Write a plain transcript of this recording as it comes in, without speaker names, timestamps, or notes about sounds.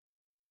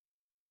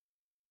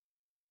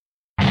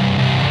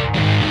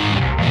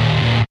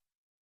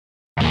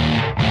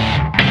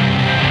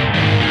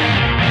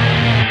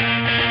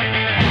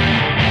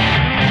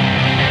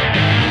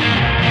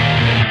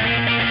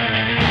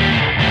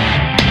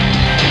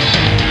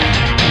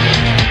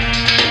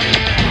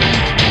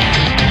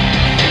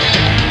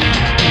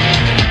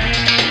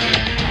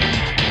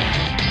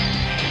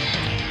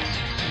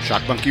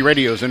Monkey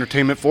Radio is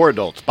entertainment for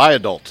adults, by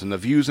adults, and the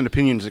views and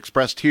opinions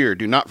expressed here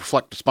do not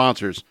reflect the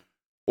sponsors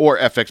or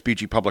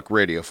FXBG Public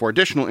Radio. For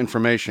additional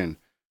information,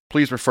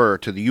 please refer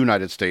to the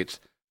United States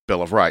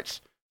Bill of Rights.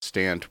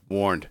 Stand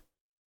warned.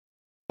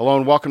 Hello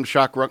and welcome to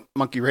Shock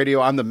Monkey Radio.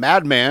 I'm the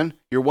Madman,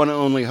 your one and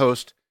only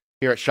host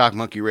here at Shock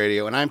Monkey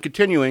Radio, and I'm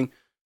continuing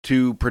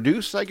to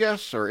produce, I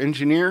guess, or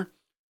engineer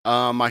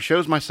my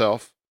shows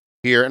myself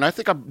here, and I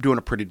think I'm doing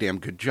a pretty damn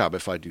good job,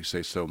 if I do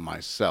say so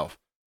myself.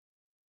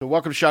 So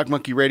welcome to Shock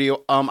Monkey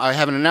Radio. I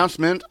have an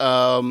announcement.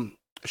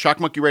 Shock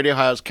Monkey Radio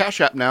has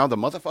Cash App now, the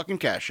motherfucking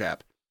Cash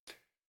App.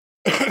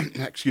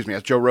 Excuse me,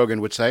 as Joe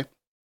Rogan would say.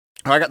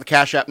 I got the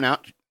Cash App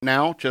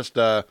now. Just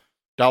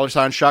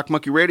 $ Shock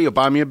Monkey Radio.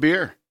 Buy me a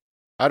beer.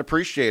 I'd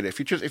appreciate it.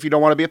 If you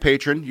don't want to be a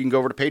patron, you can go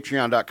over to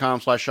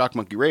patreon.com/Shock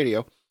Monkey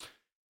Radio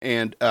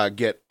and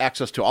get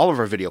access to all of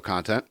our video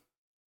content,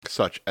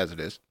 such as it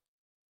is.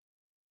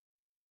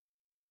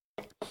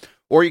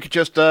 Or you could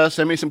just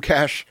send me some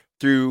cash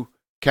through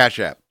Cash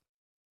App.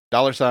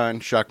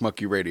 $ Shock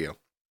Monkey Radio.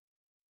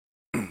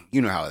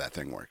 You know how that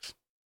thing works.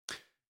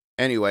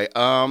 Anyway,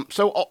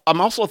 so I'm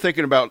also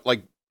thinking about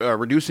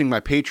reducing my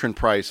patron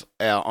price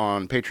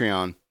on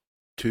Patreon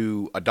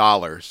to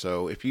 $1.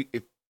 So if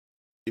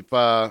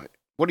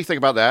what do you think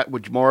about that?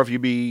 Would more of you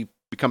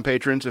become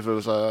patrons if it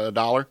was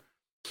 $1?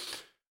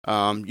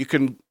 You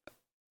can,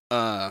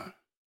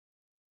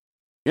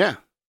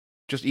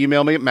 just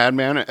email me at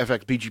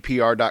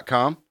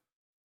madman@fxbgpr.com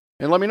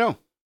and let me know.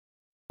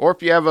 Or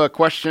if you have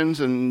questions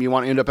and you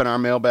want to end up in our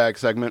mailbag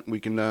segment, you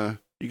can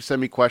send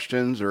me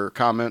questions or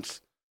comments,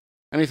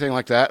 anything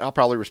like that. I'll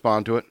probably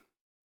respond to it.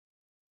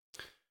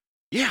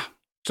 Yeah.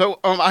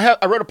 So I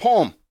wrote a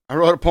poem. I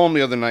wrote a poem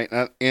the other night,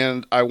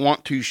 and I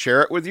want to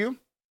share it with you.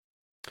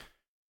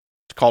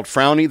 It's called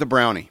Frowny the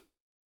Brownie.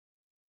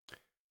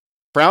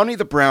 Frowny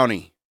the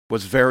Brownie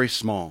was very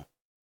small,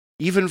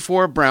 even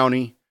for a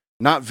brownie,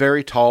 not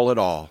very tall at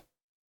all.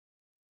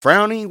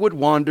 Frowny would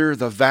wander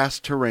the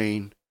vast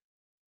terrain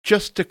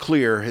just to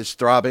clear his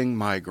throbbing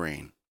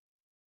migraine.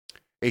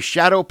 A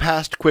shadow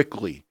passed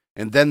quickly,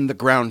 and then the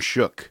ground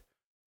shook.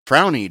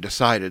 Frowny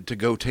decided to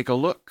go take a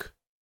look.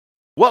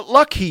 "What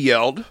luck," he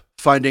yelled,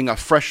 finding a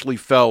freshly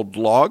felled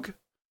log.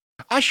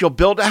 "I shall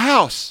build a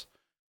house."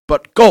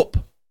 But gulp,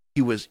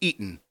 he was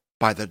eaten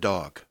by the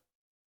dog.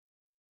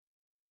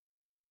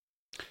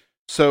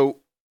 So,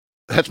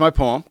 that's my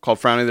poem called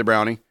Frowny the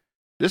Brownie.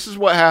 This is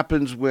what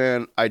happens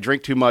when I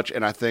drink too much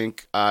and I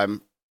think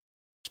I'm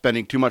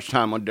spending too much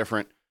time on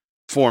different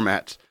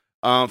formats.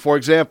 For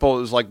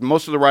example, is like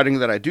most of the writing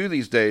that I do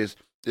these days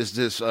is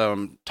this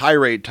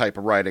tirade type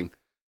of writing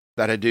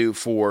that I do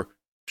for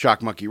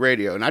Shock Monkey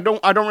Radio. And I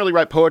don't really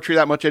write poetry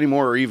that much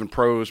anymore, or even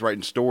prose,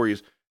 writing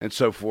stories and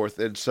so forth.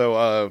 And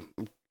so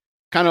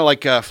kind of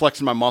like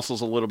flexing my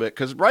muscles a little bit,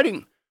 because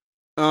writing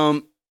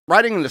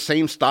in the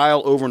same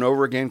style over and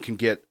over again can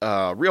get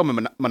real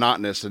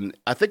monotonous, and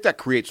I think that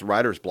creates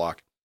writer's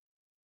block.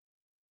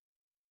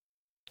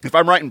 If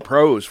I'm writing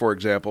prose, for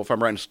example, if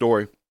I'm writing a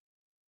story,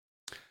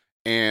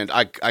 and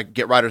I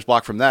get writer's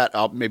block from that,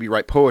 I'll maybe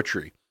write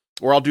poetry,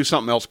 or I'll do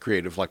something else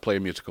creative, like play a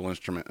musical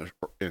instrument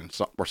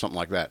or something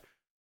like that.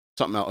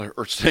 Something else,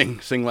 or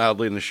sing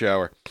loudly in the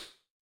shower.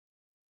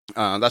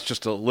 That's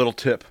just a little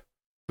tip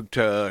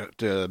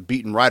to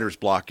beating writer's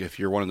block if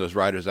you're one of those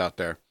writers out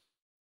there.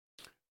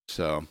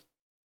 So,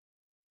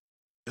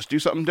 just do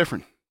something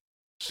different.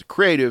 It's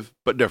creative,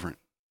 but different.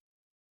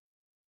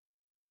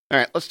 All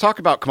right, let's talk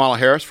about Kamala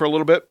Harris for a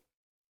little bit.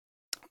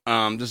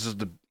 This is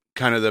the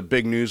kind of the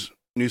big news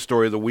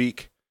story of the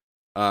week.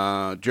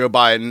 Joe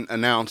Biden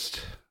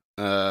announced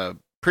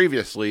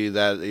previously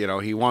that,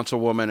 he wants a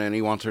woman and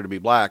he wants her to be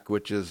black,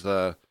 which is,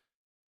 very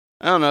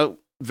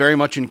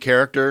much in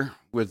character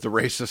with the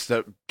racist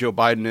that Joe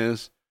Biden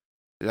is,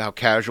 how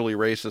casually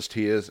racist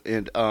he is.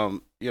 And,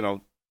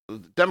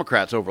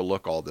 Democrats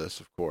overlook all this,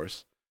 of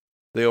course.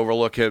 They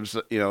overlook him,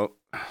 saying,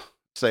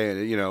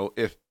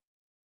 if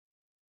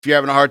you're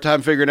having a hard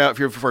time figuring out if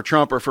you're for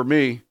Trump or for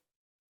me,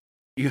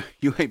 you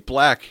ain't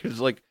black. It's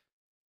like,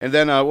 and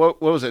then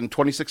what was it, in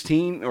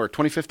 2016 or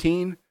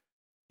 2015?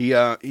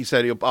 He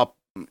said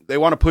they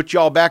want to put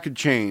y'all back in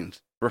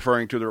chains,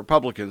 referring to the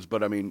Republicans.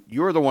 But I mean,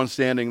 you're the one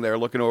standing there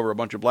looking over a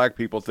bunch of black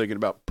people thinking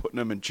about putting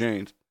them in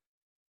chains.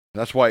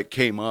 That's why it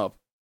came up.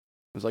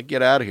 It was like,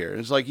 get out of here.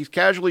 It's like he's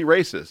casually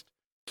racist.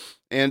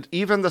 And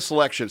even the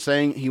selection,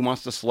 saying he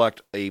wants to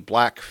select a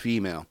black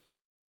female,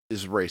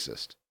 is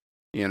racist.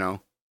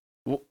 Well,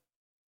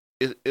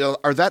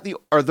 are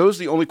those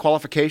the only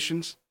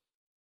qualifications?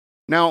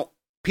 Now,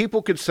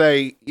 people could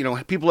say,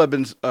 people have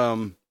been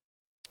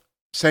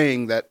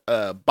saying that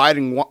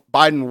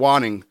Biden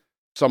wanting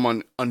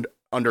someone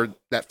under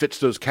that fits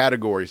those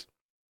categories,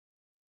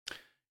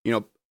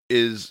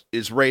 is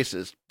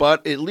racist.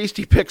 But at least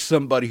he picks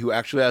somebody who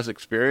actually has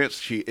experience.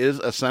 She is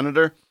a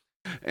senator.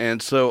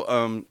 And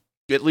so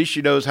at least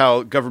she knows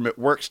how government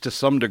works to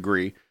some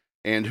degree,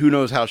 and who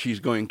knows how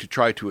she's going to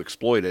try to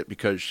exploit it,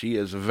 because she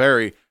is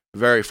very,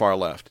 very far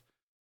left.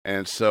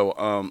 And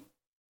so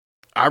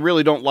I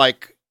really don't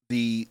like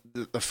the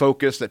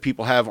focus that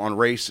people have on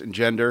race and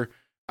gender.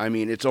 I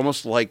mean, it's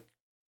almost like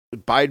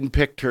Biden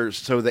picked her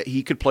so that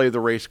he could play the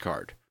race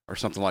card or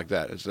something like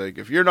that. It's like,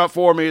 if you're not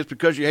for me, it's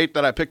because you hate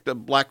that I picked a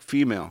black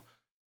female.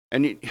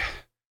 And you,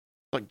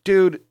 like,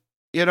 dude,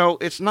 you know,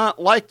 it's not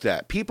like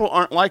that. People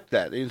aren't like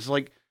that. It's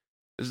like,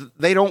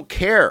 they don't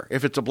care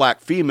if it's a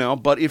black female,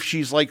 but if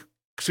she's like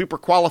super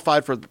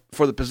qualified for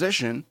the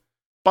position,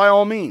 by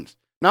all means.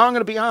 Now I'm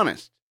going to be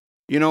honest.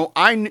 You know,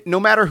 no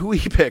matter who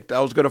he picked,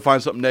 I was going to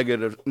find something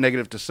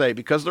negative to say,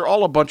 because they're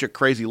all a bunch of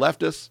crazy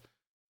leftists.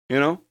 You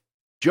know,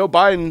 Joe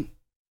Biden,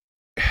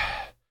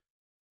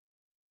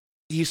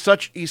 he's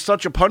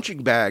such a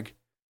punching bag,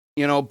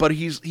 you know, but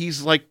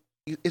he's like,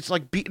 it's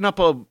like beating up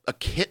a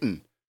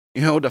kitten,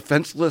 you know,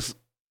 defenseless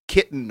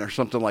kitten or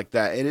something like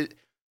that. And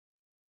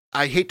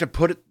I hate to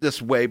put it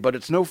this way, but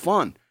it's no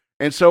fun.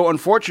 And so,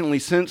 unfortunately,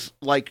 since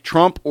like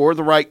Trump or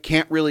the right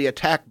can't really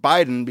attack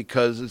Biden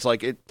because it's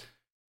like a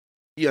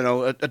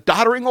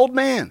doddering old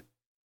man.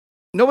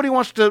 Nobody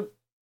wants to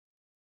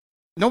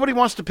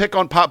pick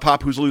on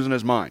Pop who's losing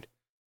his mind.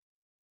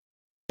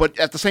 But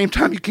at the same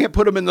time, you can't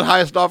put him in the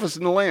highest office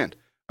in the land.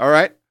 All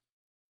right?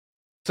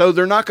 So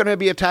they're not going to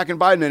be attacking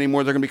Biden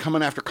anymore. They're going to be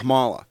coming after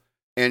Kamala.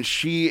 And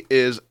she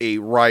is a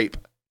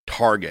ripe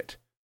target.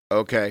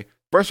 Okay?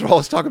 First of all,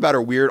 let's talk about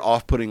her weird,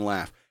 off-putting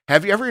laugh.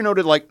 Have you ever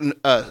noted, like, seen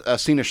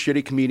a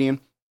shitty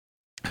comedian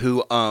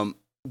who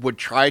would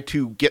try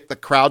to get the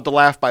crowd to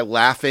laugh by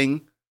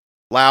laughing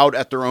loud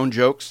at their own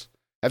jokes?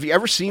 Have you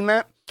ever seen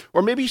that?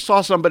 Or maybe you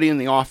saw somebody in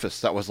the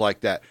office that was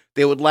like that.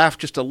 They would laugh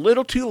just a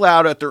little too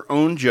loud at their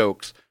own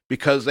jokes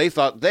because they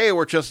thought they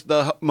were just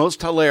the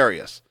most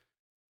hilarious.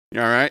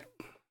 All right?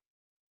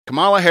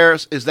 Kamala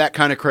Harris is that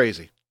kind of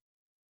crazy.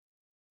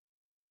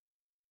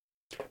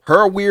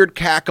 Her weird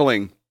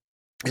cackling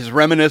is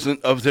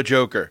reminiscent of the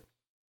Joker.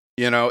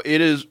 You know, it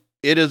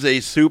is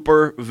a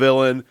super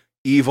villain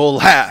evil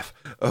laugh.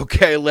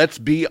 Okay, let's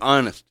be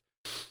honest.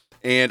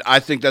 And I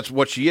think that's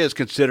what she is,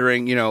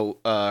 considering, you know,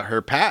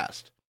 her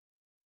past.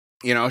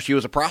 You know, she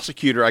was a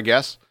prosecutor, I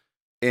guess,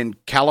 in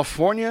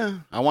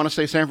California. I want to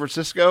say San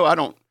Francisco.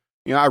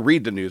 I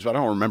read the news, but I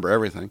don't remember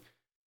everything.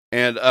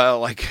 And,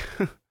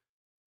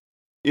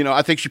 you know,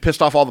 I think she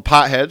pissed off all the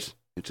potheads.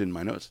 It's in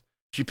my notes.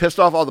 She pissed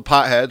off all the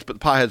potheads, but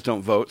the potheads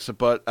don't vote. So,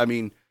 but, I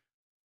mean,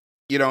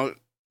 you know,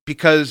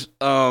 because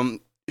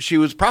she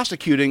was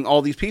prosecuting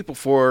all these people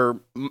for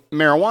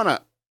marijuana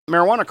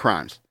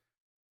crimes.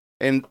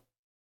 And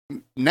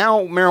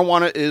now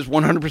marijuana is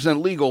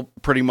 100% legal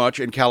pretty much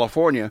in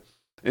California.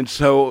 And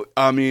so,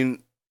 I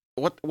mean,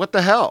 what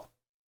the hell?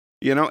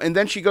 You know, and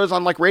then she goes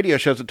on like radio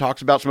shows and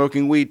talks about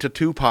smoking weed to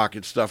Tupac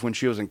and stuff when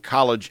she was in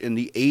college in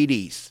the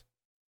 80s.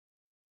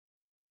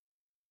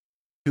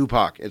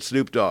 Tupac and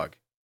Snoop Dogg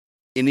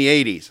in the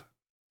 80s.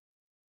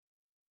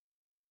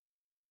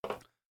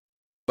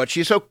 But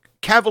she's so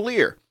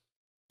cavalier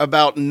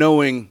about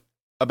knowing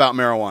about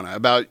marijuana,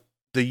 about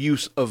the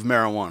use of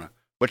marijuana.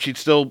 But she'd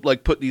still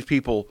like put these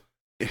people,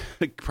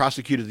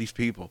 prosecuted these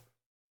people.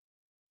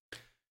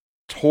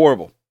 It's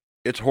horrible.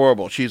 It's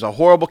horrible. She's a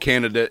horrible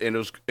candidate, and it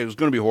was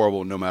going to be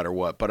horrible no matter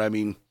what. But I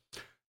mean,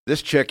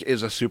 this chick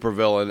is a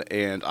supervillain,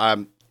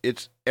 and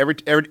it's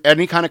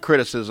any kind of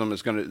criticism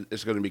is going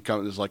to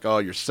become, it's like, oh,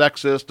 you're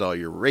sexist, oh,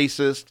 you're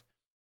racist,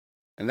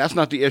 and that's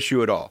not the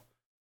issue at all.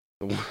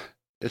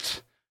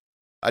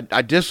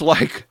 I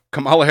dislike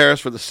Kamala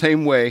Harris for the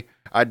same way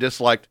I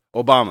disliked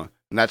Obama,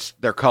 and that's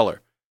their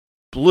color.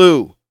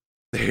 Blue.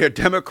 They're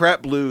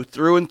Democrat blue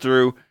through and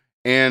through,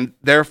 and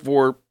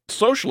therefore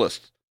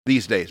socialists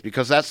these days,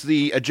 because that's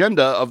the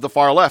agenda of the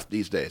far left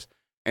these days.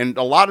 And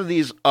a lot of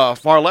these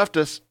far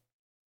leftists,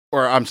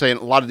 or I'm saying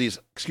a lot of these,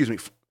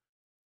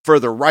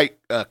 further right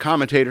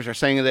commentators are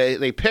saying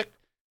they picked,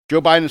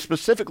 Joe Biden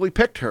specifically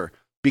picked her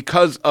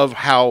because of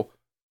how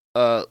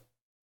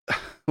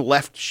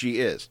left she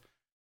is.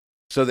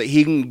 So that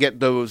he can get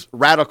those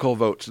radical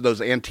votes, those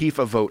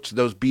Antifa votes,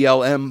 those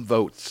BLM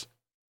votes.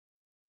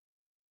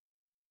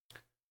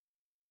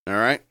 All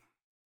right?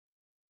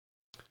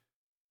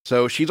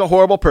 So she's a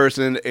horrible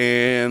person,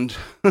 and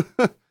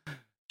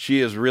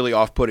she is really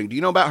off-putting. Do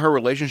you know about her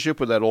relationship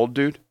with that old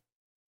dude?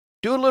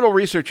 Do a little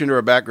research into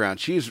her background.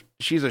 She's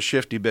a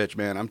shifty bitch,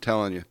 man. I'm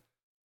telling you.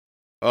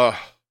 Ugh.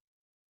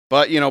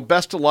 But, you know,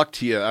 best of luck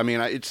to you. I mean,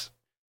 it's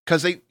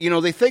because they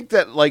think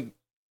that, like,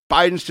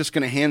 Biden's just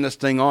going to hand this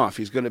thing off.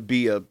 He's going to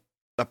be a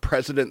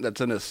president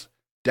that's in his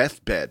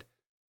deathbed.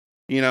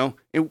 You know,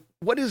 and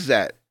what is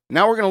that?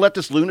 Now we're going to let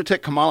this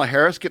lunatic Kamala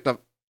Harris get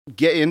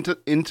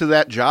into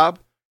that job,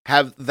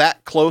 have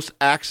that close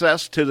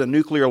access to the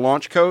nuclear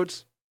launch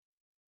codes?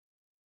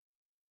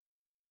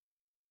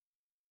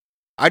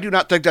 I do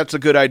not think that's a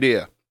good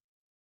idea.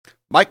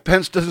 Mike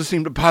Pence doesn't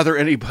seem to bother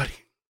anybody.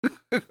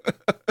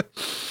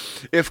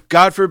 If,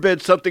 God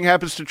forbid, something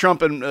happens to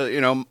Trump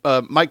and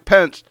Mike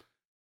Pence,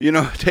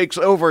 takes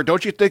over,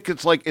 don't you think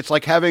it's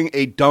like having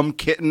a dumb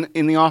kitten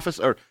in the office,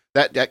 or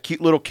that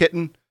cute little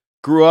kitten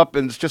grew up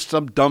and it's just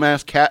some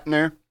dumbass cat in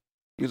there?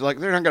 He's like,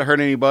 they're not going to hurt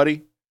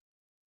anybody.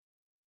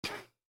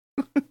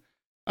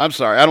 I'm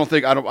sorry. I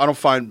don't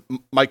find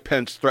Mike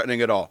Pence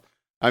threatening at all.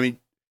 I mean,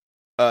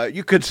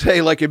 You could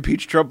say, like,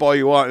 impeach Trump all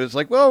you want. It's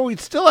like, well, we'd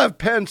still have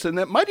Pence, and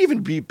that might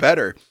even be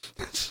better.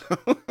 So,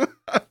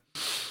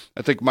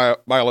 I think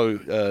Milo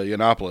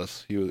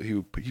Yiannopoulos,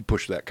 he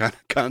pushed that kind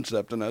of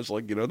concept, and I was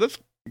like, this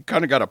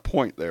kind of got a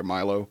point there,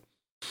 Milo.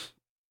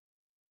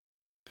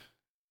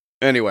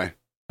 Anyway,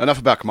 enough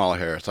about Kamala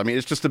Harris. I mean,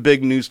 it's just a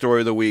big news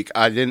story of the week.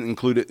 I didn't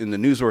include it in the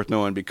news worth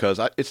knowing because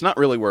it's not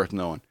really worth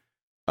knowing.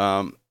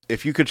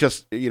 If you could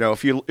just,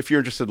 if you're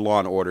interested in law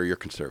and order, you're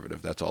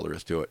conservative. That's all there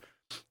is to it.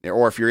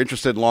 Or if you're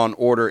interested in law and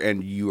order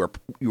and you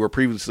were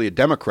previously a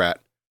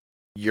Democrat,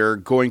 you're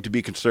going to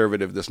be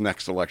conservative this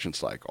next election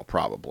cycle,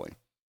 probably.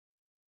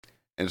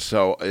 And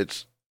so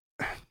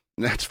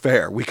that's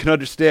fair. We can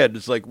understand.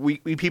 It's like we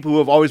people who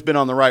have always been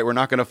on the right, we're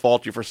not going to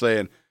fault you for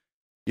saying,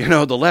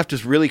 the left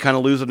is really kind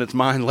of losing its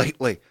mind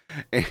lately.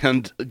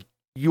 And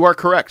you are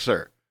correct,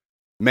 sir.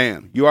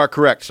 Ma'am, you are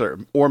correct, sir.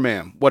 Or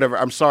ma'am, whatever.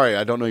 I'm sorry,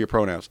 I don't know your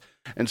pronouns.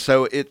 And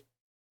so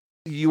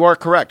you are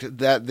correct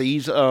that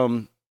these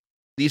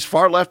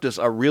far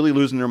leftists are really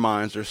losing their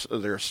minds.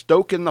 They're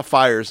stoking the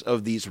fires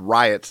of these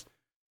riots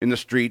in the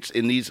streets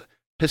in these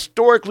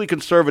historically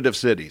conservative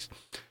cities.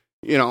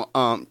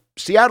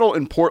 Seattle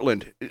and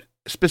Portland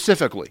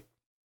specifically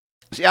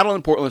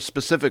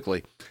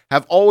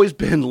have always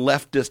been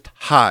leftist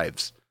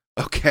hives.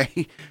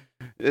 Okay,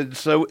 and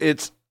so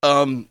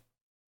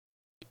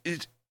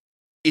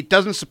it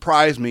doesn't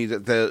surprise me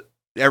that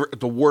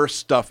the worst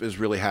stuff is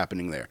really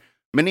happening there.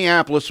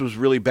 Minneapolis was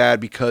really bad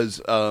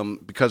because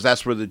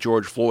that's where the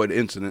George Floyd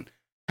incident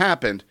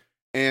happened,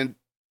 and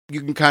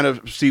you can kind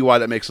of see why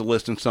that makes a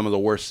list in some of the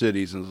worst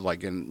cities, and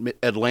like in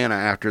Atlanta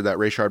after that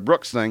Rayshard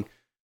Brooks thing,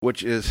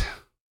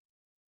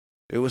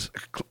 it was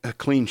a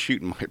clean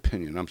shoot in my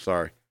opinion. I'm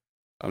sorry.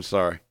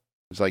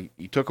 It's like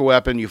you took a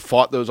weapon, you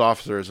fought those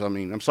officers. I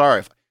mean, I'm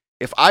sorry.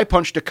 If I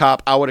punched a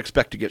cop, I would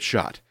expect to get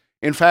shot.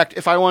 In fact,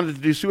 if I wanted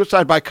to do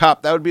suicide by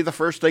cop, that would be the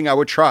first thing I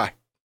would try.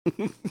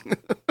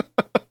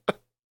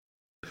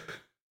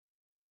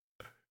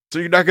 So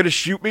you're not going to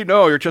shoot me?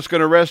 No, you're just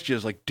going to arrest you.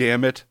 It's like,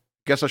 damn it.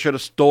 Guess I should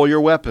have stole your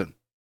weapon.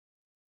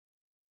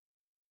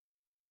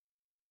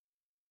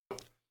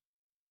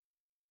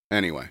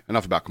 Anyway,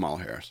 enough about Kamala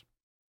Harris.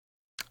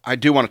 I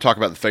do want to talk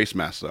about the face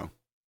masks, though.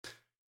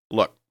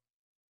 Look,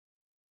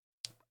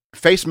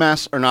 face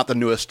masks are not the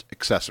newest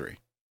accessory.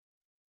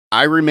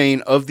 I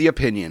remain of the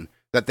opinion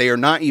that they are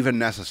not even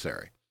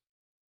necessary.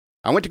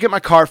 I went to get my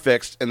car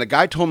fixed, and the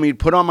guy told me to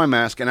put on my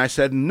mask, and I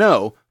said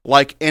no,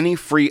 like any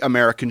free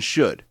American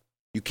should.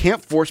 You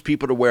can't force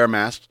people to wear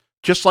masks,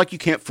 just like you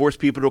can't force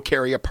people to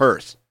carry a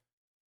purse.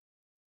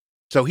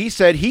 So he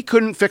said he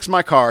couldn't fix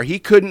my car, he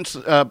couldn't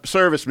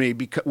service me,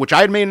 which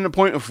I had made an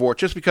appointment for,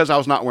 just because I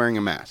was not wearing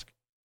a mask.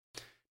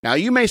 Now,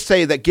 you may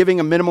say that giving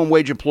a minimum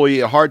wage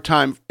employee a hard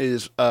time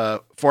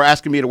for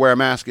asking me to wear a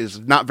mask is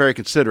not very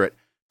considerate,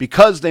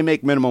 because they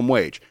make minimum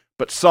wage.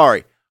 But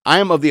sorry, I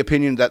am of the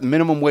opinion that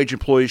minimum wage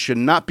employees should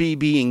not be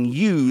being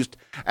used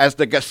as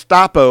the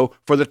Gestapo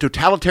for the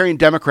totalitarian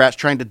Democrats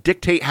trying to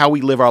dictate how we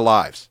live our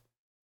lives.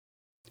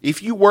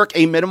 If you work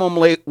a minimum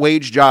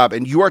wage job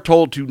and you are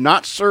told to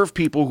not serve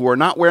people who are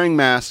not wearing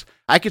masks,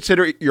 I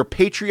consider it your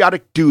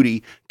patriotic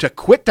duty to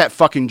quit that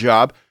fucking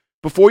job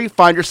before you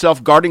find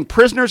yourself guarding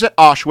prisoners at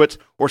Auschwitz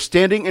or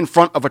standing in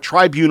front of a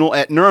tribunal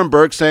at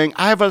Nuremberg saying,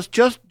 I was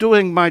just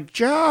doing my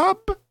job.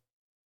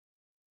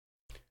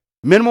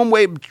 Minimum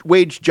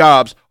wage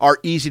jobs are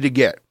easy to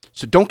get,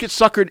 so don't get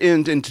suckered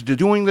into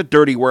doing the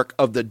dirty work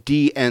of the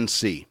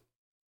DNC.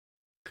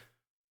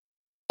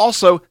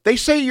 Also, they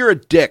say you're a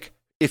dick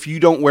if you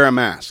don't wear a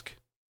mask.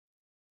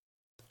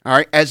 All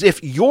right, as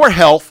if your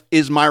health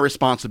is my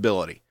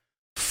responsibility.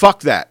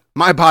 Fuck that.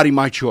 My body,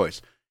 my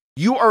choice.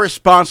 You are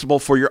responsible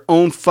for your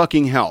own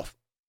fucking health.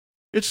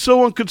 It's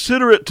so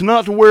inconsiderate to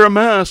not wear a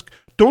mask.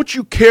 Don't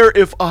you care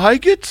if I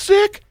get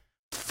sick?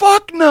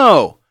 Fuck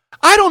no.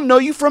 I don't know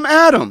you from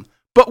Adam.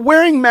 But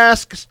wearing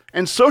masks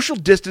and social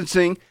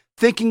distancing,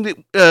 thinking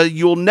that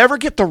you'll never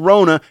get the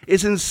Rona,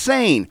 is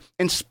insane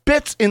and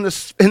spits in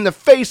the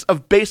face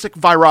of basic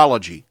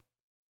virology.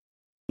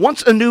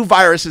 Once a new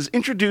virus is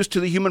introduced to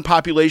the human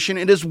population,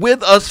 it is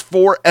with us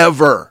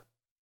forever.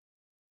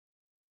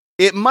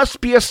 It must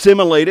be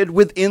assimilated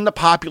within the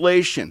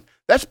population.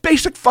 That's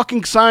basic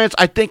fucking science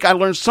I think I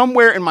learned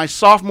somewhere in my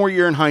sophomore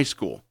year in high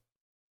school.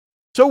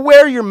 So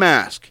wear your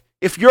mask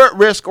if you're at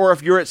risk or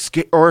if you're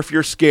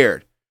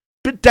scared.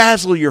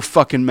 Bedazzle your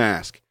fucking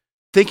mask,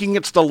 thinking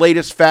it's the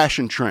latest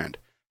fashion trend.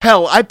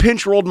 Hell, I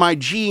pinch rolled my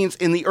jeans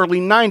in the early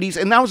 90s,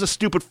 and that was a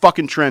stupid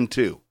fucking trend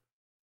too.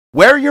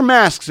 Wear your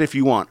masks if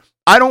you want.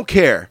 I don't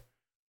care.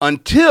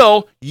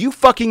 Until you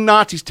fucking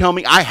Nazis tell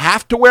me I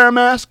have to wear a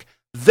mask,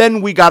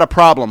 then we got a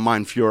problem,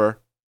 mein Führer.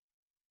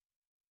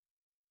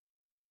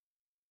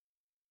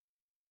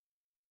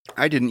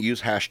 I didn't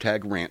use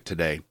hashtag rant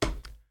today.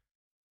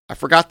 I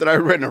forgot that I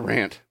had written a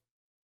rant.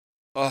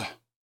 Ugh.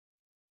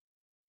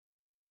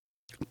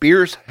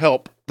 Beers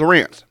help the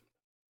rants.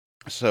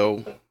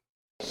 So,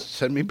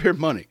 send me beer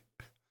money.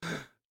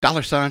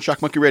 $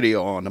 Shock Monkey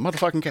Radio on the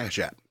motherfucking Cash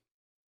App.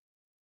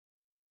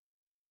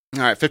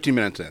 All right, 15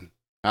 minutes in.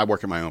 I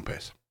work at my own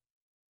pace.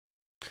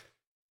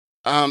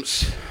 Um,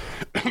 s-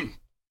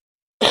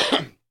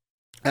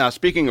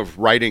 Speaking of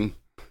writing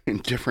in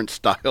different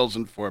styles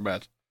and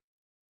formats,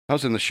 I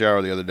was in the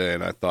shower the other day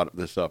and I thought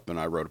this up and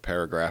I wrote a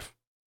paragraph.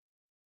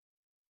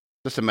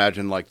 Just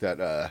imagine like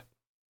that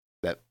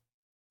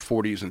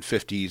 40s and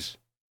 50s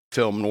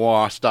film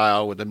noir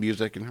style with the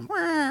music and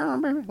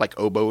like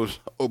oboe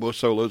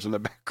solos in the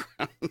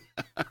background.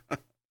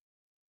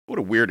 What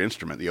a weird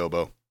instrument, the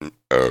oboe.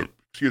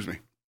 Excuse me.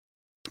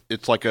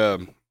 It's like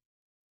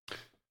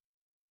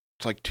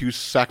two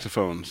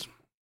saxophones.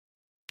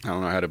 I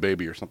don't know, I had a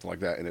baby or something like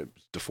that, and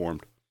it's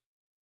deformed.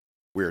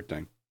 Weird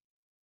thing.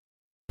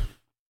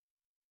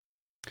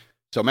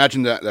 So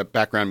imagine that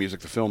background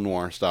music, the film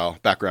noir style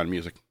background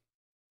music.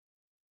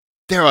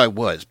 There I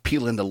was,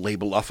 peeling the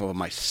label off of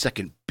my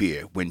second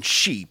beer when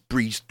she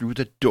breezed through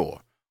the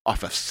door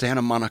off of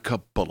Santa Monica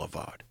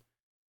Boulevard.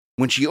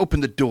 When she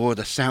opened the door,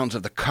 the sounds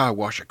of the car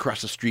wash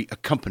across the street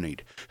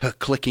accompanied her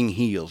clicking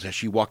heels as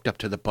she walked up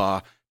to the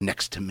bar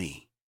next to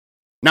me.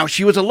 Now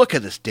she was a looker,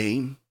 this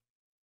dame.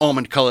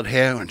 Almond-colored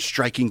hair and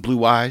striking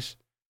blue eyes.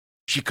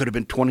 She could have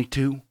been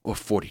 22 or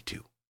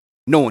 42.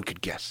 No one could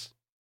guess.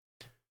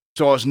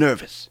 So I was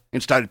nervous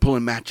and started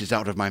pulling matches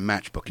out of my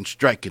matchbook and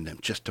striking them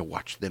just to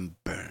watch them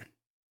burn.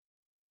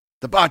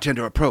 The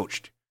bartender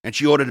approached, and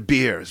she ordered a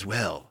beer as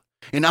well.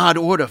 An odd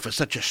order for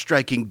such a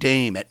striking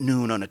dame at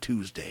noon on a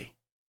Tuesday.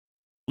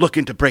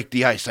 Looking to break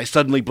the ice, I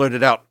suddenly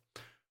blurted out,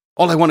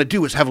 "All I want to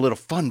do is have a little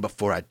fun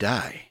before I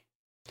die."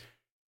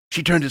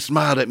 She turned and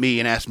smiled at me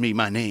and asked me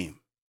my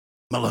name.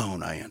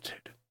 "Malone," I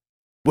answered.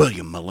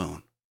 "William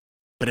Malone,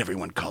 but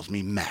everyone calls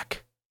me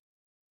Mac."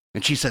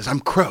 And she says, "I'm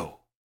Crow,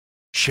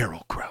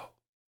 Sheryl Crow."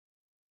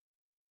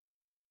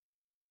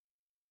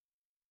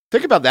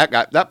 Think about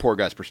that poor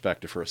guy's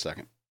perspective for a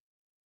second.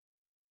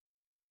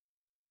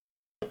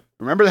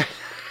 Remember that?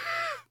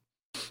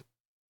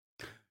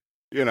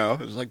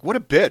 It's like, what a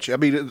bitch. I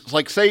mean, it's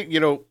like, say,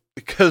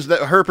 because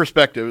her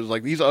perspective is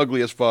like, he's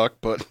ugly as fuck,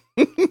 but...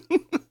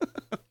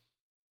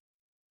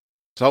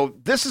 So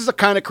this is the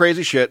kind of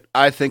crazy shit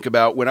I think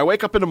about when I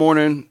wake up in the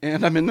morning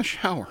and I'm in the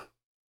shower.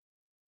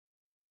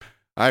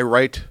 I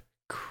write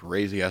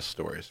crazy-ass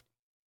stories.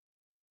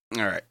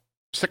 All right,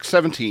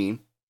 6:17.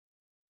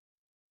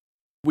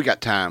 We got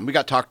time. We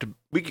got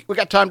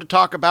time to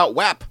talk about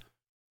WAP.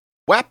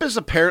 WAP is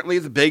apparently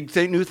the big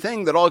new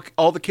thing that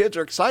all the kids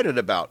are excited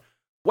about.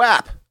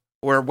 WAP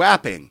or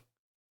WAPing.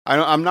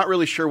 I'm not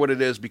really sure what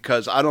it is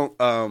because I don't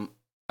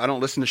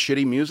listen to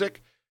shitty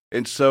music.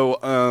 And so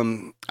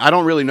I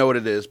don't really know what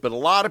it is, but a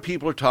lot of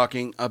people are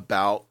talking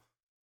about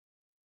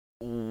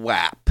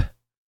WAP,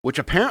 which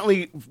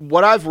apparently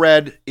what I've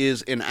read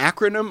is an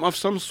acronym of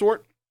some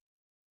sort.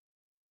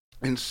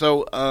 And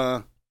so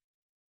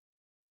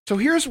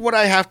here's what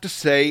I have to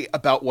say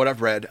about what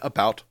I've read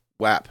about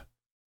WAP.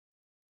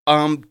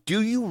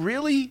 Do you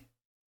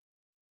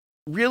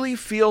really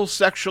feel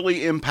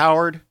sexually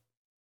empowered?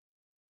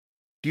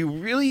 Do you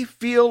really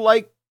feel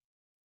like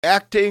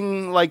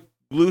acting like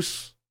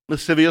loose,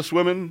 lascivious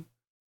women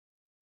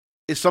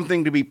is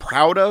something to be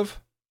proud of?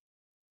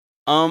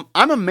 I'm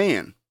a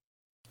man,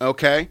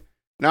 okay?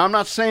 Now, I'm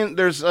not saying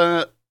there's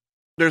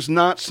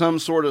not some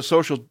sort of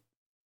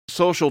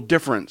social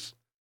difference,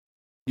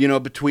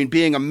 between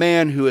being a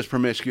man who is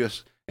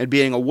promiscuous and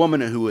being a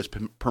woman who is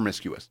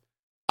promiscuous.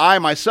 I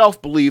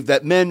myself believe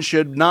that men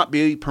should not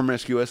be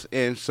promiscuous,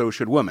 and so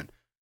should women.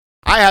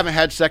 I haven't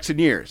had sex in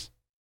years,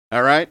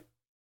 all right?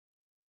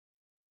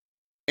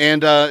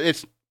 And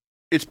it's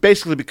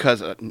basically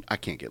because I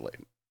can't get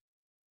laid.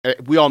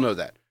 We all know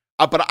that.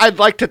 But I'd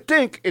like to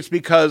think it's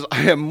because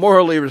I am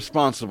morally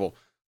responsible.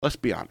 Let's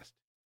be honest.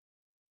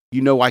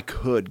 I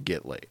could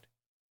get laid.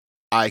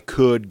 I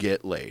could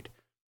get laid.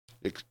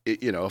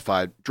 If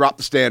I drop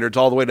the standards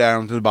all the way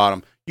down to the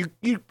bottom.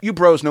 You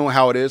bros know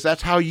how it is.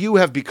 That's how you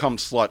have become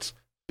sluts,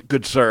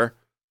 good sir.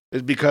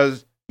 Is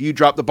because you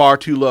drop the bar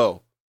too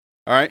low.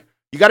 All right?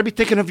 You got to be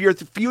thinking of your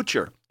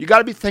future. You got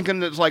to be thinking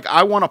that it's like,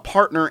 I want a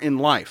partner in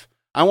life.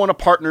 I want a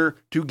partner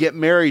to get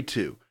married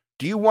to.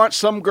 Do you want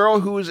some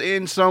girl who is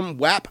in some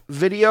WAP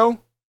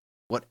video?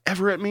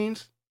 Whatever it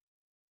means.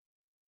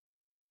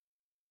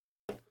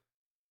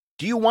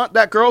 Do you want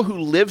that girl who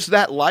lives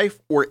that life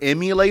or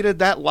emulated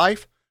that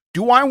life?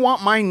 Do I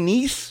want my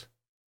niece,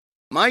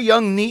 my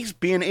young niece,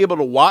 being able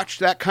to watch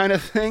that kind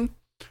of thing?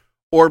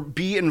 Or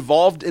be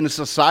involved in a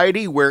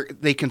society where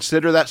they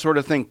consider that sort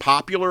of thing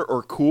popular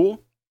or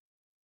cool?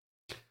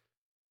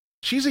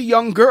 She's a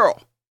young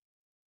girl.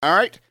 All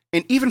right?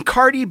 And even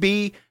Cardi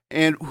B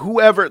and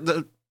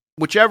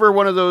whichever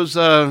one of those,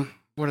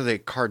 what are they,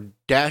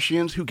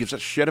 Kardashians? Who gives a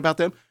shit about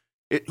them?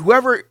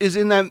 Whoever is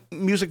in that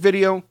music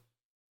video,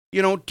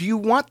 do you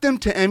want them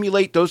to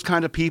emulate those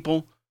kind of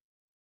people?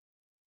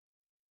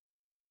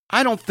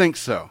 I don't think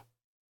so.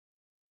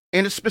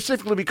 And it's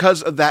specifically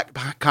because of that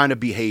kind of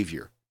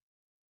behavior.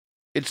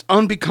 It's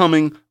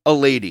unbecoming a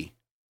lady.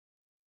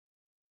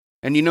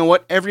 And you know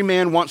what? Every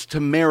man wants to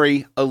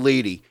marry a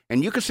lady.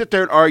 And you can sit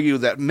there and argue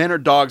that men are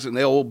dogs and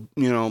they'll,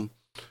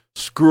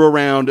 screw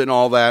around and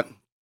all that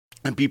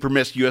and be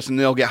promiscuous and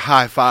they'll get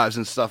high fives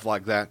and stuff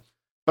like that.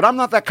 But I'm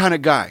not that kind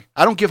of guy.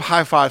 I don't give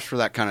high fives for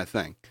that kind of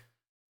thing.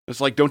 It's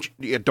like, don't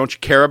you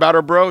care about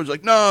her, bro? He's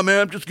like, no,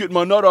 man, I'm just getting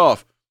my nut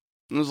off.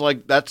 And it's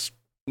like, that's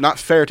not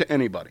fair to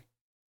anybody.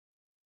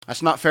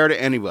 That's not fair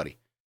to anybody.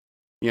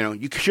 You know,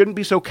 you shouldn't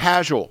be so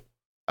casual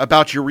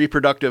about your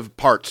reproductive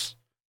parts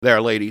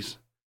there, ladies.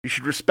 You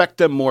should respect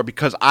them more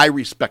because I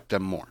respect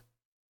them more.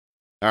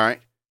 All right?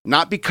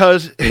 Not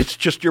because it's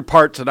just your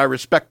parts and I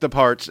respect the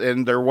parts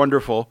and they're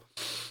wonderful,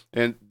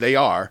 and they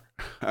are.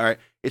 All right?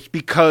 It's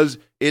because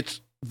it's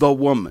the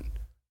woman.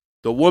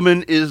 The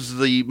woman is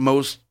the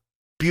most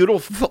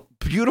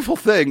beautiful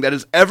thing that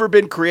has ever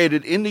been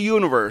created in the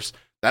universe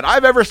that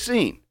I've ever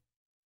seen.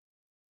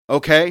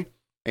 Okay?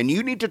 And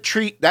you need to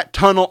treat that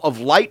tunnel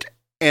of light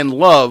and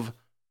love,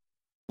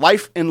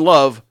 life and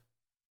love,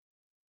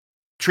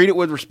 treat it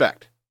with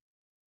respect.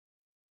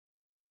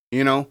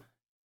 You know?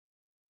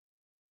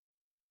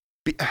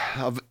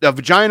 A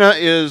vagina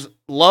is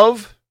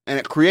love and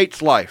it creates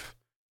life.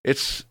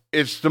 It's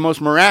the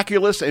most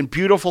miraculous and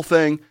beautiful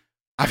thing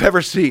I've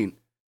ever seen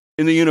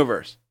in the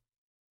universe.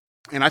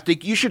 And I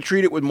think you should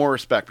treat it with more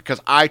respect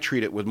because I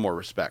treat it with more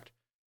respect.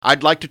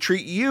 I'd like to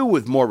treat you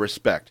with more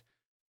respect.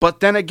 But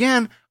then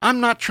again,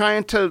 I'm not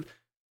trying to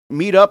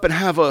meet up and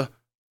have a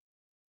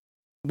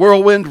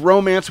whirlwind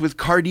romance with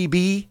Cardi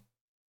B.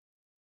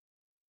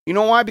 You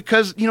know why?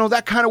 Because, you know,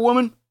 that kind of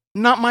woman,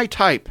 not my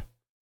type.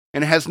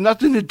 And it has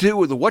nothing to do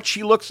with what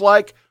she looks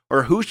like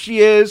or who she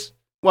is.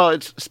 Well,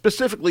 it's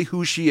specifically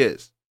who she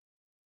is.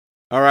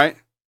 All right?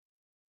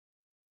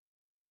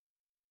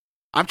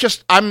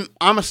 I'm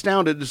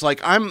astounded. It's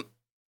like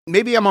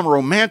maybe I'm a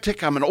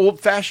romantic, I'm an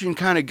old-fashioned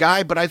kind of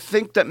guy, but I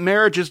think that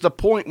marriage is the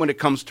point when it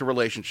comes to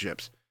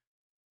relationships.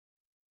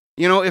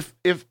 You know, if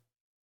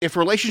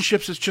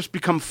relationships has just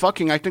become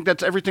fucking, I think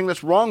that's everything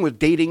that's wrong with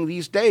dating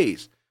these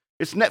days.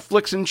 It's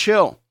Netflix and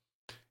chill.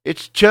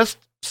 It's just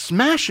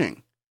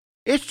smashing.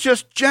 It's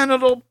just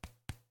genital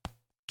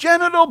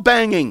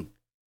banging.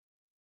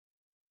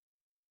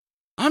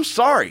 I'm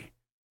sorry,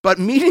 but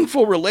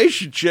meaningful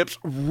relationships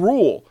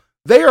rule.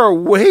 They are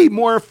way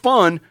more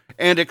fun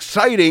and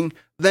exciting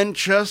than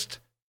just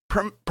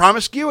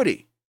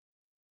promiscuity.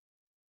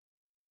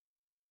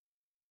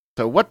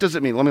 So what does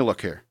it mean? Let me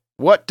look here.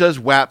 What does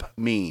WAP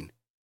mean?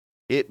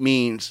 It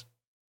means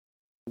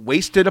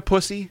wasted a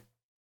pussy,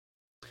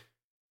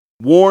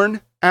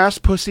 worn ass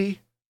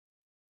pussy,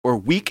 or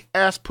weak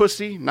ass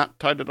pussy, not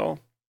tight at all.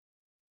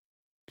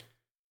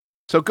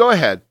 So go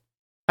ahead.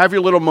 Have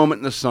your little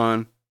moment in the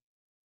sun,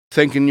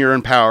 thinking you're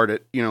empowered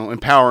at,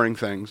 empowering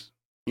things.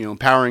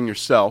 Empowering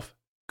yourself.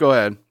 Go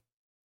ahead.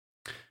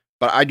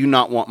 But I do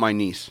not want my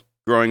niece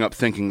growing up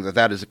thinking that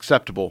that is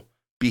acceptable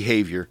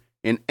behavior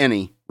in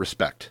any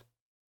respect.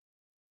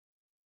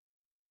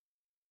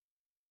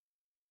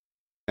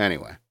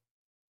 Anyway,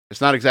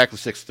 it's not exactly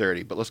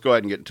 6:30, but let's go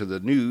ahead and get into the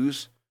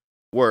news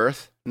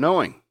worth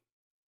knowing.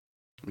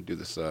 Let me do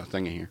this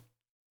thing in here.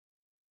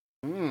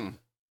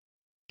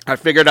 I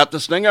figured out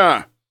this thing.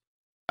 I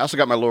also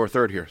got my lower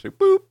third here. So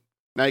boop.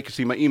 Now you can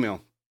see my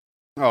email.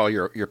 Oh,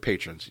 your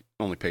patrons.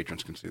 Only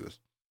patrons can see this.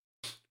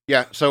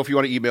 Yeah, so if you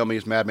want to email me,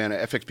 it's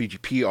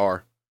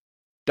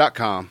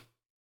madman@fxbgpr.com.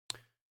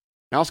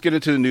 Now let's get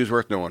into the news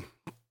worth knowing.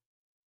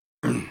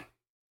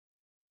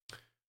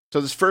 So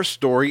this first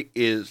story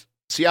is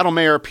Seattle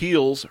Mayor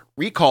appeals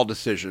recall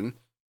decision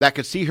that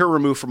could see her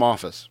removed from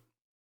office.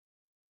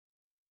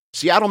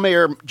 Seattle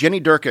Mayor Jenny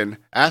Durkan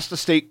asked the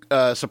state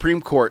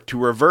Supreme Court to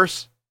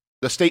reverse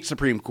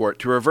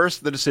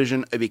the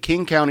decision of a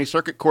King County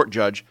Circuit Court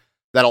judge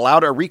that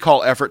allowed a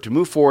recall effort to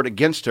move forward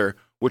against her,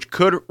 which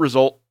could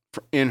result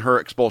in her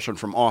expulsion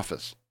from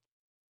office.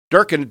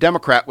 Durkan, a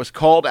Democrat, was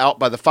called out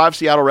by the 5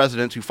 Seattle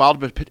residents who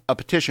filed a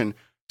petition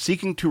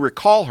seeking to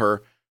recall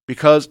her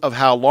because of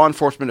how law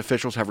enforcement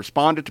officials have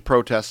responded to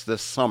protests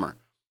this summer,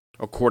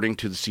 according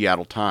to the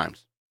Seattle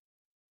Times.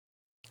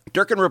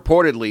 Durkan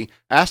reportedly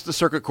asked the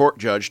circuit court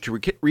judge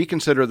to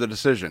reconsider the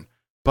decision,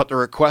 but the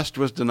request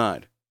was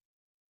denied.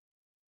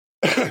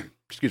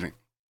 Excuse me.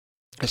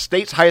 The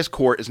state's highest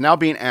court is now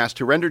being asked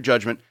to render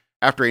judgment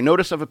after a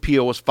notice of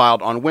appeal was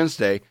filed on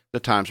Wednesday, the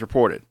Times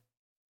reported.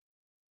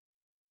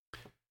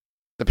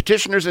 The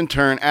petitioners in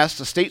turn asked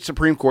the state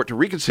Supreme Court to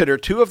reconsider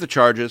 2 of the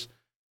charges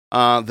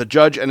the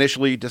judge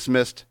initially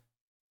dismissed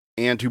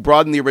and to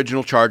broaden the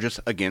original charges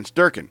against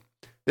Durkan.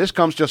 This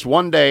comes just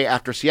one day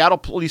after Seattle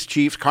Police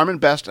Chief Carmen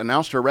Best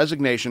announced her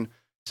resignation,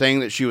 saying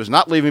that she was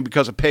not leaving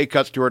because of pay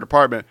cuts to her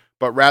department,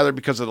 but rather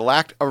because of the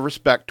lack of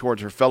respect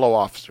towards her fellow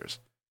officers.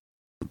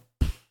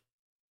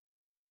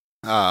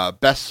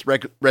 Best's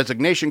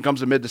resignation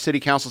comes amid the city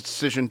council's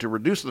decision to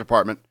reduce the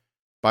department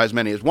by as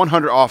many as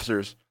 100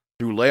 officers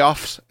through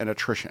layoffs and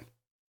attrition.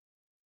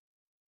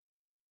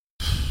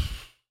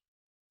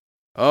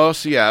 Oh,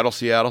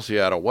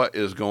 Seattle, what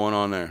is going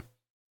on there?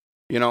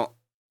 You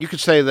could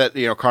say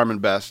that, Carmen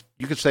Best,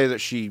 you could say that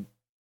she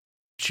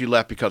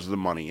left because of the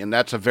money, and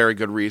that's a very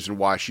good reason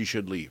why she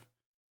should leave.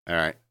 All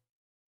right?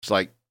 It's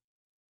like,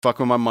 fuck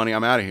with my money,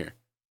 I'm out of here.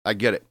 I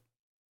get it.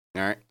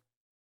 All right?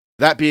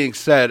 That being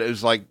said, it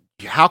was like,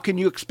 how can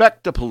you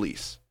expect the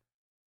police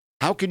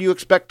How can you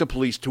expect the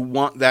police to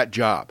want that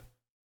job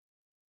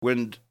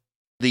when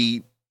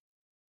the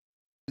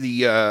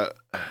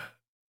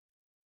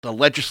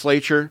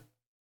legislature,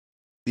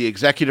 the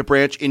executive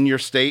branch in your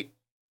state,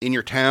 in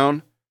your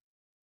town,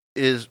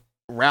 is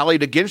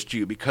rallied against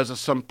you because of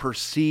some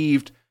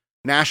perceived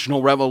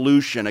national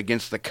revolution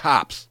against the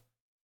cops?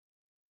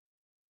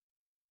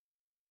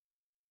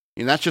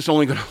 And that's just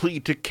only going to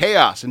lead to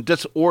chaos and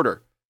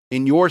disorder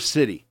in your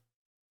city.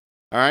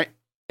 All right?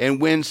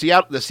 And when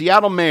the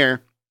Seattle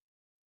mayor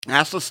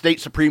asked the state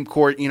Supreme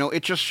Court,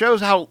 it just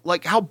shows how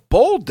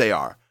bold they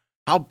are,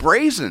 how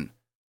brazen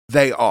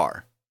they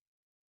are.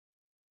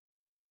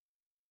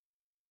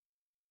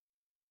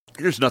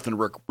 There's nothing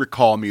to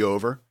recall me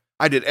over.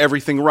 I did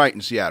everything right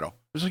in Seattle.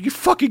 I was like, you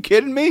fucking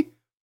kidding me?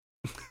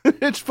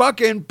 It's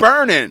fucking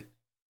burning.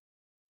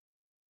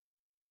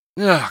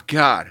 Oh,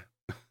 God.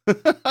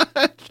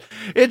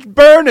 It's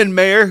burning,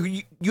 Mayor.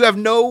 You have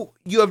no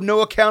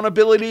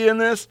accountability in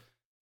this.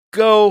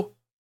 Go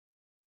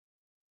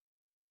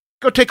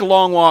take a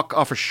long walk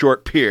off a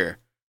short pier.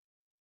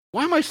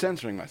 Why am I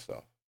censoring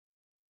myself?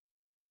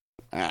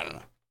 I don't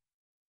know.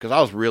 Because I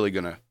was really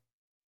gonna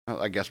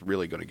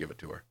give it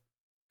to her.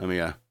 Let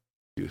me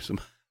do some.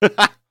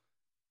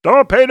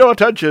 Don't pay no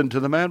attention to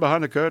the man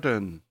behind the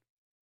curtain.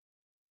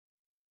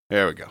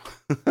 There we go.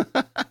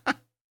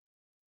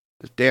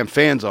 This damn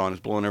fan's on.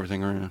 It's blowing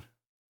everything around.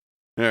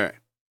 All right.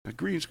 A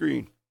green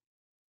screen.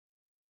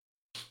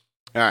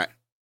 All right.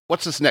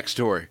 What's this next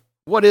story?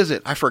 What is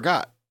it? I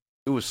forgot.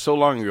 It was so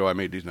long ago I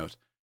made these notes.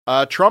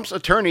 Trump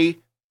attorney's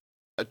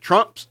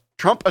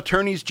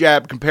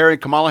jab comparing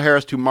Kamala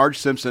Harris to Marge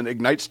Simpson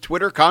ignites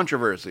Twitter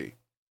controversy.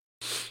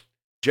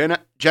 Jenna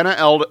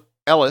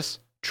Ellis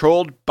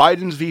trolled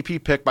Biden's VP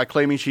pick by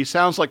claiming she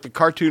sounds like the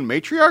cartoon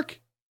matriarch.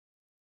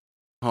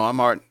 Oh,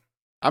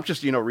 I'm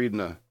just reading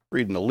the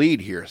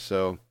lead here.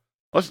 So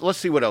let's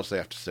see what else they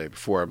have to say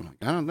before I'm like,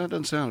 that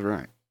doesn't sound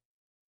right.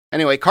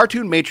 Anyway,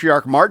 cartoon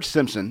matriarch Marge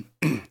Simpson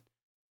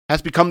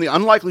has become the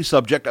unlikely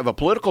subject of a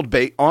political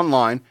debate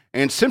online,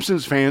 and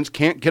Simpsons fans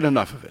can't get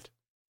enough of it.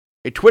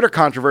 A Twitter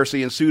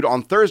controversy ensued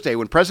on Thursday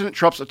when President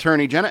Trump's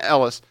attorney Jenna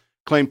Ellis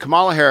claimed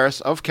Kamala Harris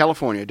of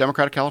California,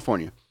 Democrat of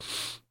California,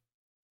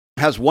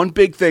 has one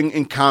big thing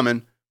in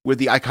common with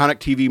the iconic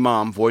TV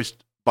mom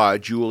voiced by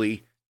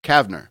Julie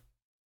Kavner.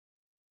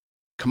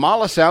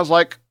 Kamala sounds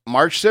like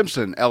Marge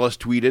Simpson, Ellis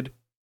tweeted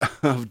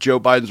of Joe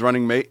Biden's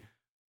running mate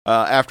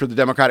after the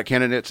Democratic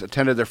candidates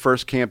attended their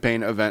first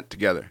campaign event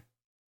together.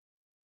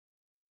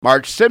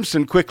 Marge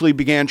Simpson quickly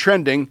began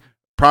trending,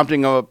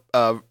 prompting a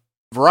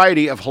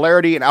variety of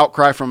hilarity and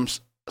outcry from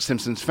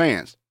Simpsons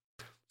fans.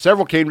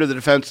 Several came to the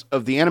defense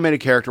of the animated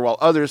character, while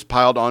others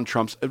piled on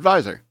Trump's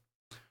advisor.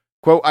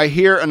 Quote, I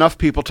hear enough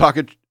people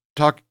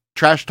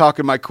trash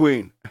talking my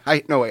queen.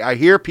 I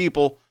hear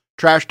people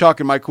trash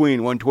talking my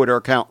queen, one Twitter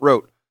account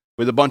wrote,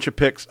 with a bunch of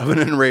pics of an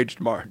enraged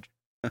Marge.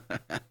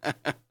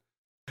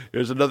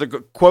 Here's another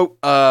quote.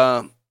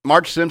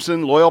 Marge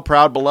Simpson, loyal,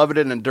 proud, beloved,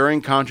 and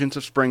enduring conscience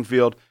of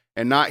Springfield,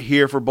 and not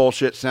here for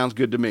bullshit, sounds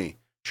good to me.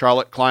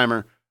 Charlotte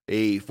Clymer,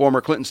 a former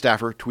Clinton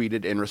staffer,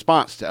 tweeted in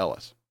response to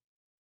Ellis.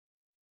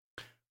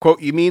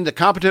 Quote, you mean the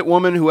competent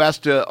woman who has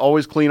to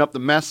always clean up the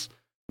mess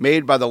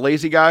made by the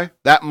lazy guy?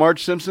 That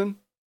Marge Simpson?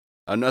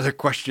 Another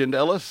questioned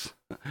Ellis.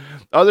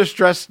 Others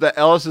stressed that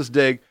Ellis's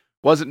dig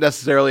wasn't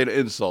necessarily an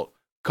insult.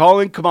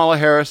 Calling Kamala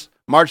Harris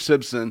Marge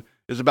Simpson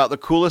is about the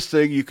coolest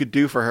thing you could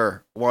do for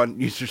her, one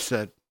user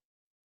said.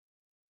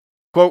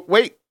 Quote,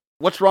 wait,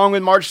 what's wrong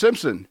with Marge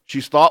Simpson?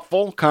 She's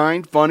thoughtful,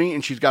 kind, funny,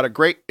 and she's got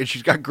great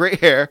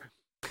hair.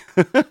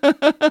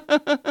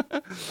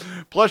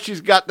 Plus,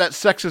 she's got that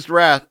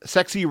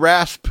sexy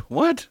rasp.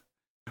 What?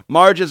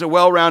 Marge is a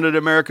well-rounded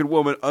American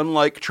woman,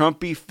 unlike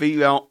Trumpy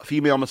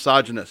female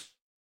misogynist.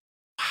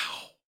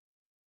 Wow.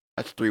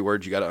 That's 3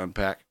 words you got to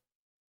unpack.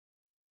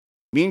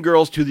 Mean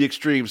girls to the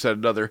extreme, said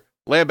another,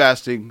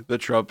 lambasting the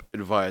Trump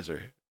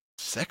advisor.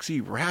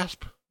 Sexy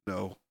rasp?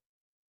 No.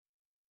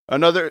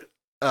 Another,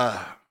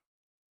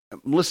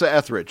 Melissa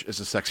Etheridge is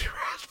a sexy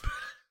rasp.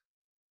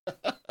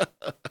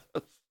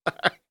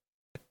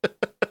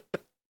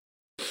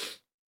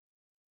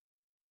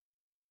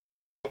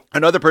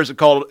 Another person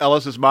called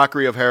Ellis's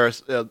mockery of Harris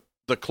the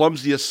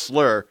clumsiest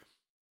slur,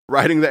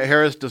 writing that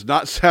Harris does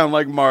not sound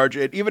like Marge,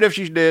 and even if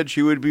she did,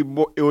 it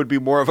would be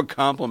more of a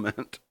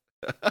compliment.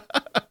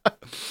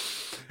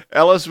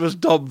 Ellis was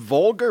dubbed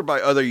vulgar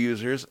by other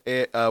users,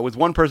 with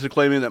one person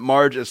claiming that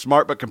Marge is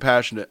smart but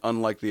compassionate,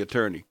 unlike the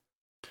attorney.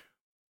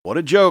 What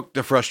a joke,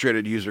 the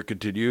frustrated user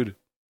continued.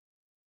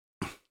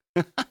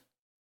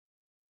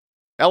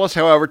 Ellis,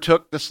 however,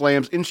 took the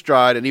slams in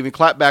stride and even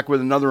clapped back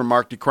with another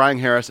remark decrying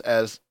Harris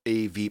as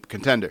a Veep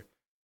contender.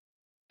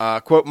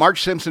 Quote,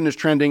 Marge Simpson is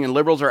trending and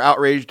liberals are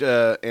outraged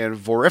and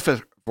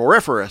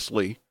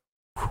vociferously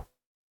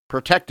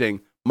protecting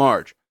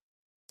Marge.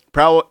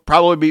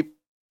 Probably be...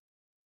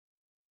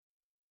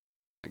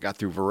 I got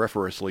through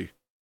vociferously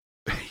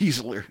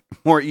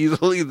more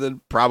easily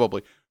than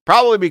probably.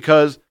 Probably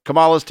because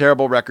Kamala's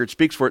terrible record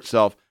speaks for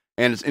itself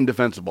and is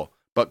indefensible.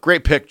 But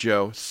great pick,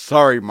 Joe.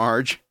 Sorry,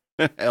 Marge.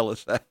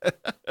 Ellis.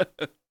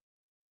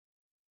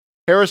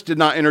 Harris did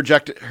not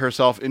interject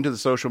herself into the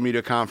social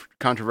media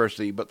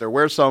controversy, but there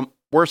were some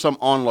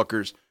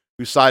onlookers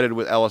who sided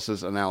with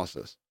Ellis's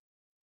analysis.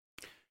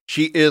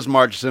 She is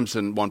Marge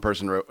Simpson, one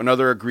person wrote.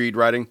 Another agreed,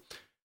 writing,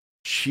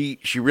 She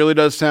really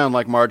does sound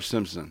like Marge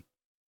Simpson.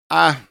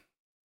 I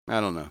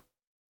don't know.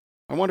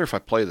 I wonder if I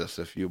play this,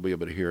 if you'll be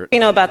able to hear it. You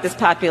know about this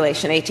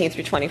population, 18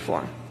 through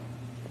 24.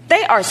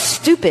 They are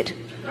stupid.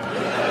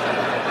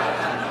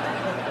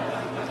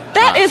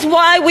 That is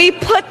why we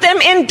put them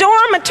in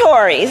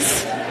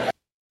dormitories.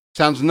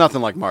 Sounds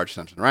nothing like Marge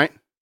Simpson, right?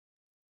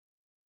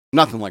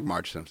 Nothing like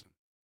Marge Simpson.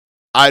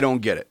 I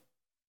don't get it.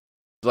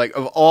 Like,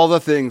 of all the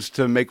things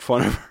to make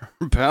fun of her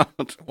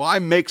about, why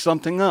make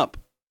something up?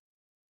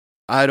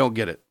 I don't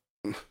get it.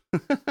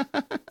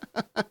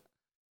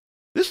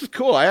 This is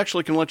cool. I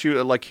actually can let you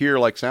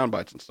hear sound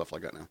bites and stuff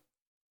like that now.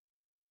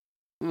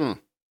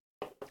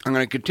 I'm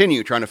going to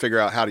continue trying to figure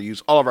out how to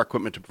use all of our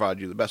equipment to provide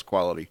you the best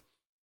quality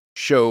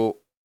show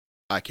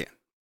I can.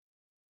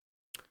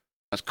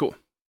 That's cool.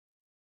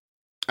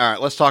 All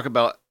right, let's talk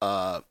about,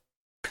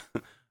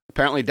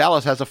 apparently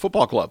Dallas has a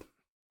football club.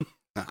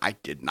 I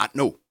did not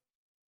know.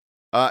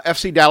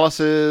 FC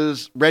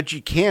Dallas's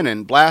Reggie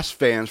Cannon blasts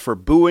fans for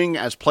booing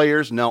as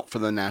players knelt for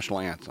the national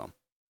anthem.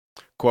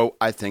 Quote,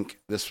 I think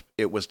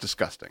it was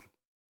disgusting.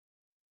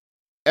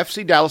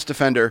 FC Dallas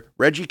defender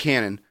Reggie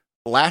Cannon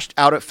lashed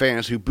out at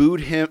fans who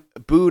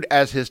booed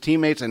as his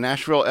teammates and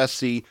Nashville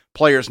SC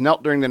players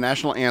knelt during the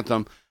national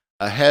anthem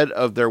ahead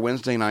of their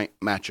Wednesday night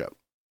matchup.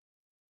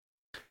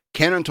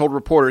 Cannon told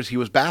reporters he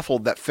was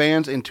baffled that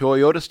fans in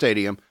Toyota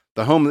Stadium,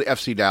 the home of the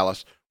FC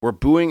Dallas, were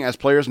booing as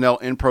players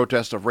knelt in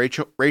protest of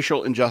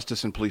racial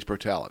injustice and police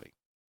brutality.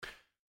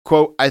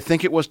 Quote, I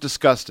think it was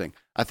disgusting.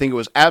 I think it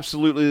was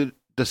absolutely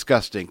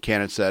disgusting,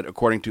 Cannon said,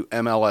 according to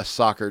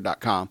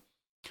MLSsoccer.com.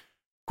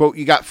 Quote,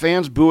 you got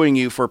fans booing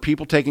you for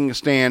people taking a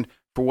stand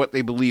for what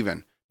they believe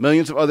in.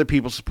 Millions of other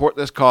people support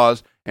this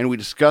cause, and we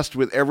discussed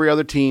with every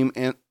other team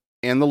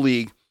and the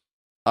league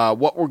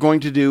what we're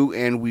going to do,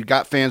 and we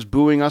got fans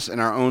booing us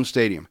in our own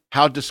stadium.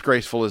 How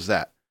disgraceful is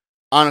that?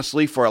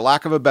 Honestly, for a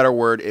lack of a better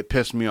word, it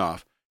pissed me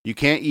off. You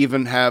can't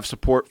even have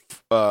support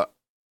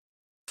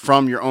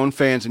from your own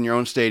fans in your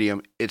own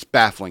stadium. It's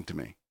baffling to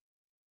me.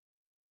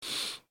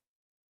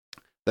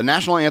 The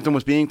national anthem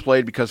was being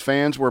played because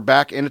fans were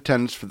back in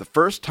attendance for the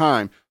first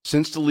time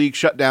since the league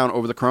shut down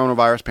over the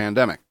coronavirus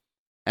pandemic.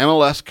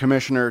 MLS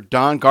Commissioner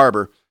Don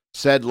Garber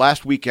said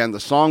last weekend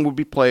the song would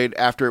be played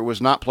after it was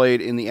not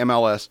played in the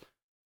MLS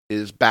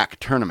is back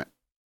tournament.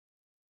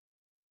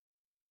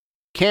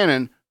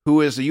 Cannon,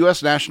 who is a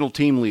U.S. national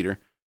team leader,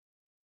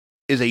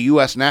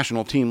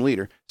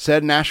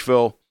 said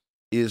Nashville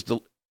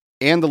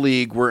and the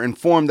league were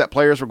informed that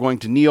players were going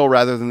to kneel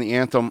rather than the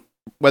anthem,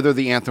 whether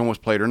the anthem was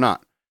played or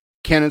not.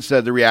 Cannon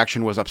said the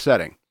reaction was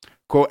upsetting.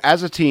 Quote,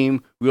 as a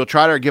team, we will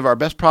try to give our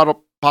best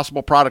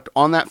possible product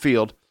on that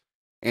field,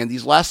 and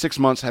these last 6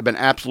 months have been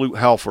absolute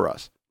hell for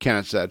us,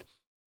 Cannon said.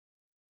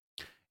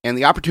 And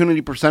the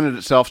opportunity presented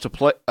itself to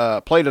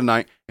play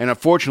tonight, and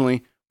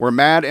unfortunately, we're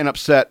mad and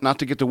upset not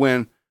to get the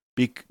win,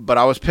 but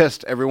I was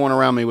pissed. Everyone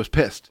around me was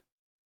pissed.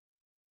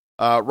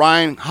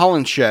 Ryan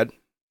Hollingshed,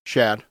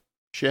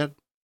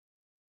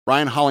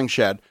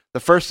 the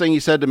first thing he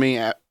said to me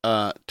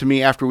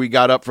after we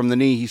got up from the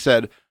knee, he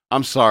said,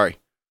 I'm sorry.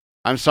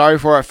 I'm sorry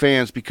for our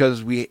fans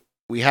because we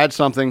had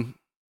someone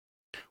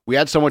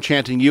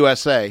chanting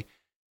USA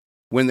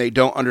when they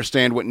don't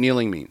understand what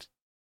kneeling means.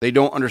 They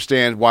don't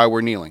understand why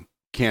we're kneeling,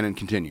 Cannon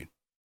continued.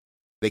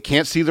 They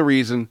can't see the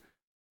reason.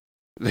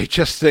 They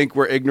just think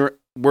we're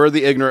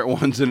the ignorant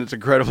ones, and it's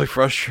incredibly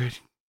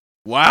frustrating.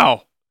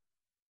 Wow.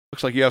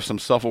 Looks like you have some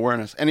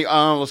self-awareness. And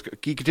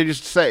he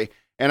continues to say,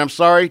 and I'm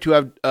sorry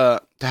to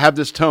have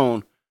this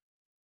tone,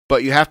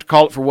 but you have to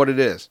call it for what it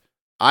is.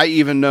 I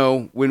even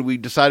know when we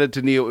decided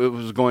to kneel, I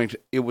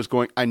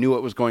knew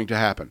it was going to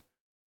happen.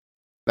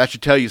 That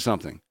should tell you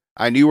something.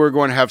 I knew we were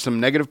going to have some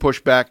negative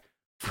pushback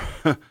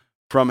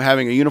from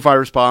having a unified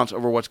response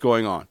over what's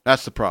going on.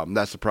 That's the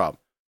problem.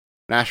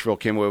 Nashville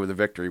came away with a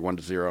victory,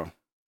 1-0.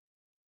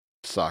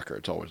 Soccer,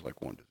 it's always like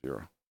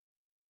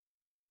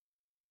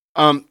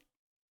 1-0.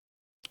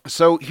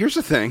 So here's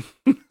the thing.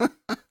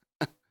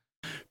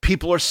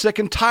 People are sick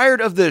and tired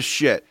of this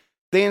shit.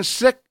 They are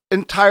sick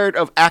and tired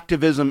of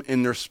activism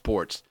in their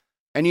sports.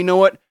 And you know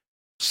what?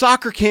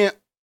 Soccer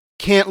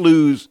can't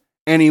lose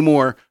any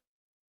more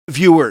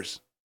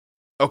viewers.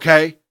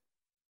 Okay?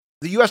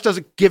 The U.S.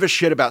 doesn't give a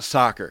shit about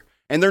soccer.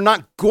 And they're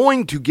not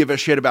going to give a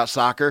shit about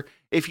soccer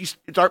if you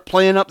start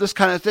playing up this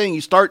kind of thing.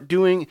 You start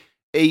doing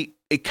a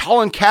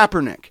Colin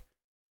Kaepernick,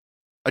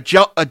 a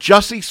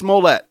Jussie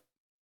Smollett.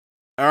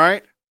 All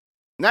right?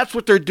 And that's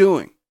what they're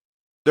doing.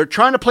 They're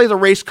trying to play the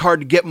race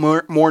card to get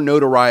more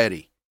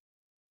notoriety.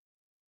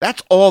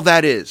 That's all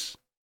that is.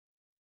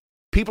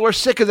 People are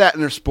sick of that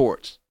in their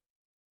sports.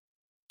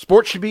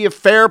 Sports should be a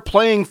fair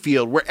playing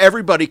field where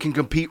everybody can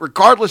compete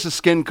regardless of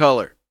skin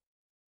color.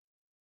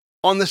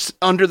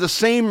 Under the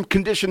same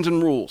conditions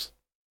and rules.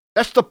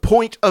 That's the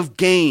point of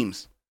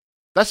games.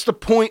 That's the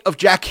point of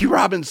Jackie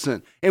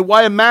Robinson. And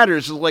why it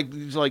matters is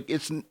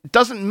it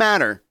doesn't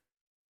matter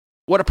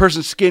what a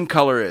person's skin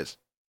color is.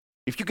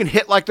 If you can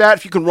hit like that,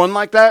 if you can run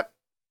like that,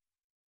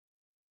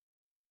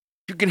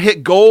 if you can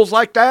hit goals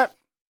like that,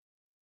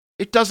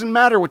 it doesn't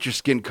matter what your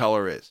skin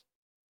color is.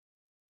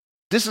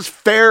 This is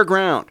fair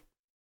ground.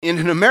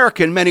 In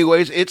America, in many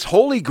ways, it's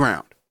holy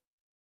ground.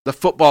 The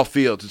football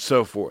fields and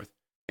so forth.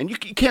 And you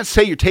can't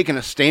say you're taking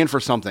a stand for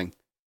something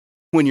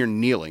when you're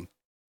kneeling.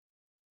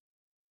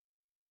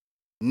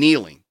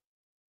 Kneeling.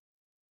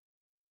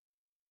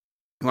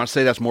 You want to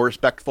say that's more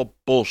respectful?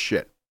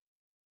 Bullshit.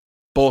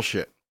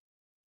 Bullshit.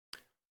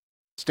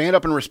 Stand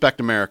up and respect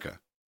America.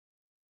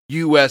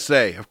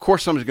 USA. Of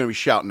course somebody's going to be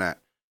shouting that.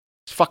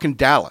 It's fucking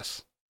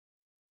Dallas.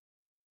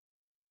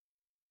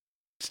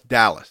 It's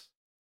Dallas.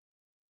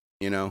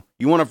 You know,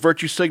 you want a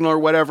virtue signal or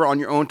whatever on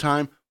your own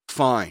time?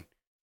 Fine.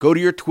 Go to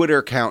your Twitter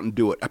account and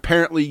do it.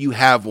 Apparently you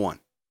have one.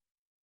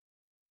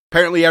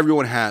 Apparently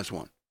everyone has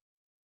one.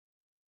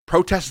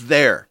 Protest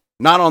there,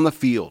 not on the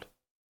field.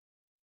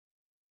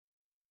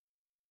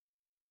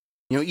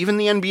 You know, even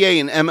the NBA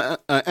and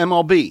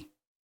MLB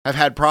have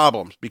had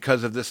problems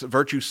because of this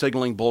virtue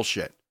signaling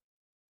bullshit.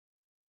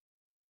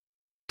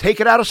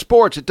 Take it out of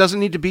sports. It doesn't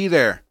need to be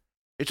there.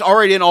 It's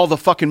already in all the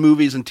fucking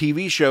movies and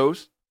TV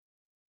shows.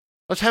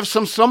 Let's have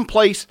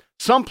someplace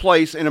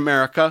in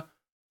America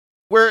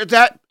where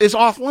that is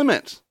off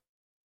limits.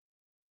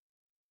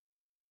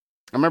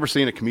 I remember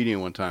seeing a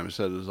comedian one time who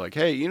said, it was like,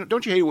 hey, you know,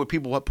 don't you hate when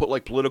people put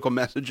like political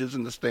messages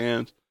in the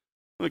stands?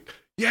 Like,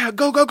 yeah,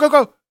 go, go, go,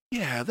 go.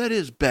 Yeah, that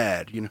is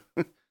bad. You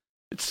know,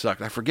 it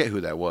sucked. I forget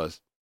who that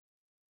was.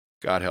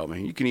 God help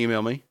me. You can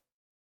email me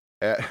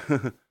at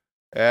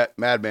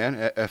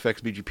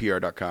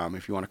madman@fxbgpr.com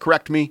if you want to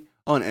correct me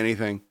on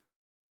anything.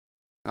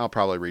 I'll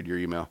probably read your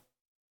email.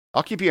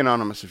 I'll keep you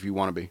anonymous if you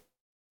want to be.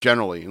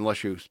 Generally,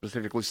 unless you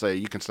specifically say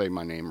you can say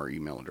my name or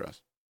email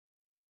address.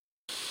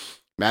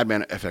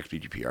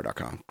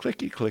 Madman@fxbgpr.com.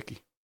 Clicky, clicky.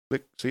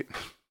 Click, see it?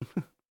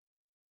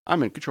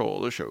 I'm in control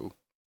of the show.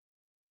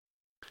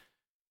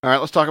 All right,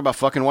 let's talk about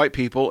fucking white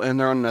people and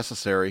their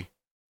unnecessary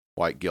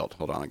white guilt.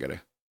 Hold on, I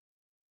gotta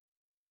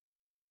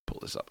pull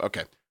this up.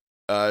 Okay.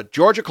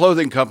 Georgia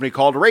clothing company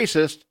called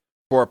racist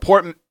for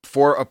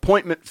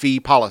appointment fee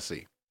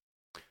policy.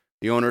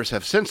 The owners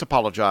have since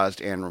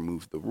apologized and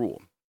removed the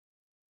rule.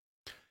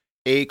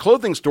 A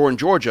clothing store in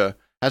Georgia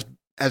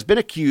has been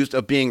accused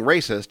of being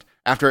racist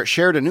after it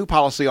shared a new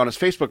policy on its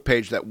Facebook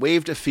page that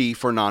waived a fee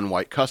for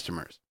non-white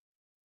customers.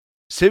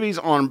 Civvies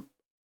on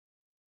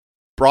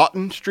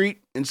Broughton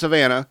Street in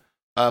Savannah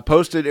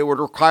posted it would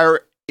require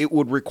a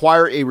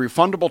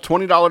refundable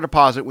 $20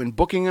 deposit when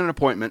booking an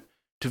appointment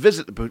to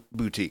visit the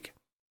boutique.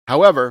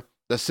 However,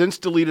 the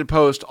since-deleted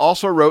post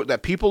also wrote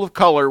that people of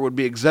color would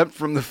be exempt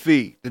from the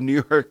fee, the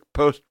New York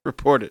Post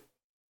reported.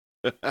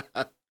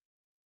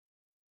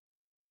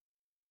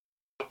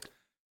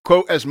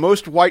 Quote, as a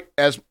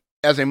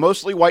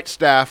mostly white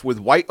staff with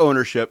white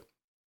ownership,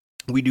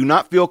 we do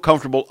not feel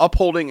comfortable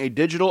upholding a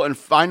digital and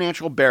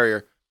financial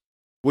barrier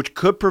which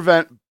could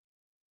prevent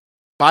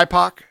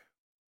BIPOC.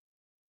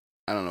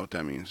 I don't know what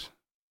that means.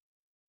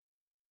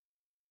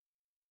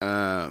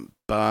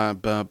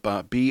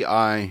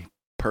 B-I,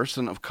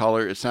 person of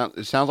color. It sounds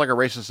like a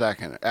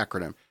racist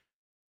acronym.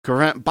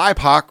 Prevent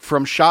BIPOC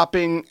from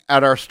shopping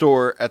at our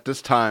store at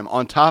this time,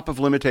 on top of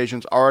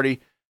limitations already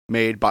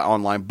made by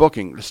online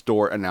booking, the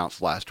store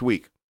announced last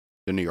week,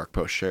 the New York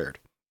Post shared.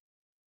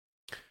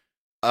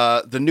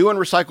 The new and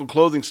recycled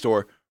clothing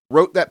store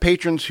wrote that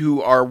patrons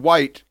who are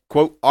white,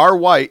 quote, are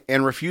white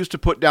and refuse to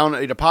put down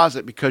a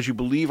deposit because you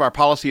believe our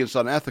policy is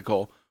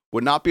unethical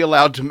would not be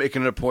allowed to make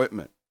an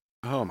appointment.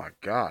 Oh my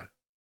God.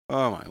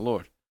 Oh my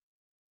Lord.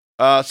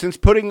 Since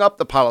putting up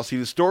the policy,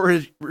 the store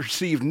has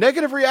received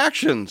negative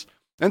reactions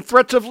and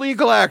threats of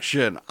legal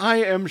action, I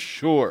am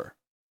sure.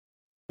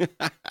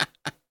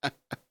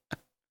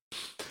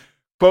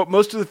 Quote,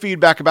 most of the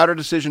feedback about our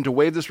decision to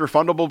waive this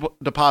refundable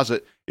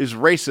deposit is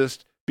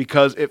racist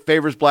because it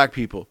favors black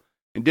people,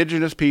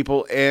 indigenous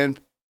people, and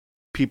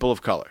people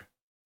of color.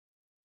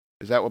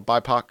 Is that what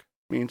BIPOC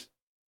means?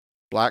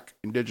 Black,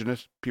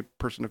 indigenous,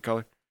 person of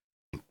color?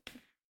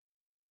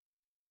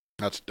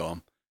 That's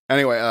dumb.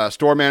 Anyway,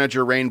 store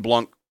manager Rain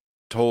Blunt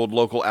told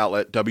local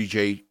outlet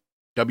WJGL.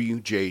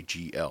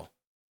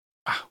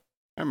 Wow,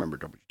 I remember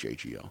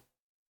WJGL.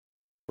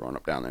 Growing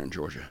up down there in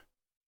Georgia.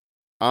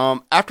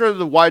 After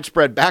the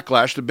widespread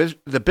backlash,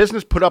 the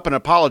business put up an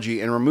apology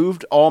and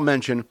removed all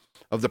mention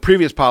of the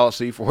previous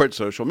policy for its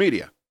social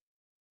media.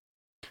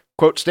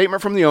 Quote,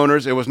 statement from the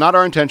owners, it was not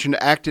our intention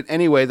to act in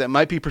any way that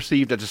might be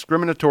perceived as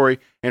discriminatory,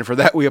 and for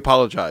that we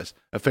apologize,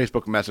 a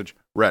Facebook message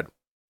read.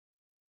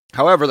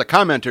 However, the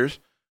commenters,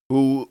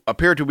 who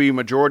appear to be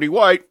majority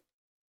white,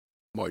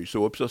 why are you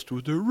so obsessed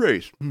with their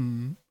race?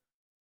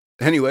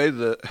 Anyway,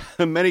 the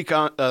many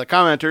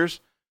commenters,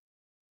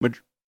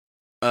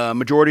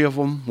 majority of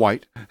them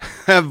white,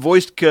 have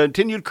voiced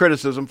continued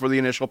criticism for the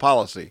initial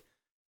policy.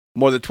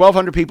 More than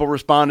 1,200 people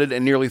responded,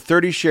 and nearly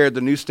 30 shared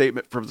the new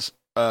statement from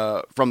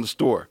the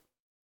store.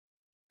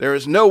 There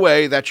is no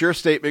way that your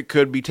statement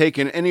could be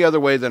taken any other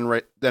way than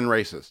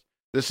racist.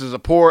 This is a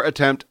poor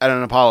attempt at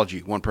an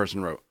apology, one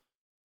person wrote.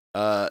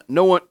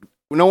 No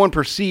no one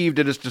perceived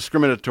it as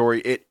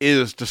discriminatory. It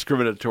is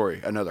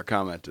discriminatory, another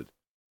commented.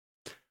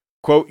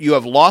 Quote, you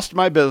have lost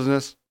my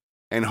business,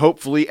 and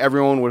hopefully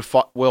everyone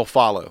will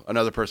follow,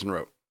 another person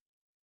wrote.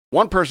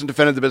 One person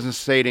defended the business,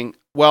 stating,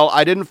 well,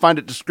 I didn't find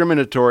it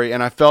discriminatory,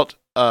 and I felt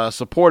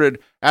supported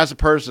as a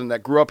person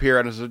that grew up here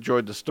and has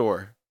enjoyed the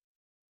store.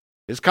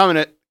 His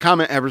comment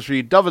has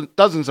received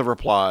dozens of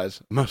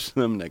replies, most of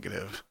them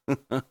negative.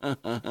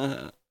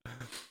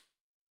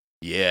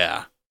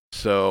 Yeah.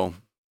 So,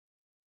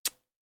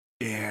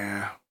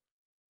 yeah.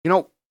 You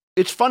know,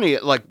 it's funny,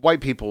 like,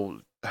 white people,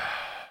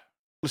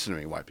 listen to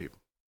me, white people.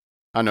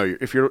 I know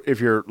if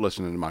you're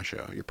listening to my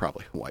show, you're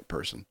probably a white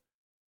person.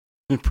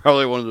 You're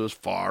probably one of those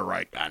far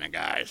right kind of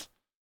guys.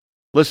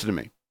 Listen to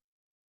me.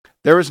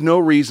 There is no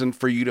reason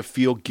for you to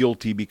feel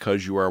guilty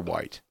because you are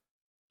white.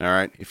 All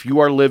right? If you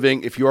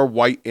are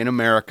white in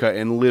America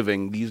and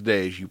living these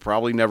days, you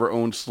probably never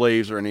owned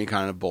slaves or any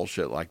kind of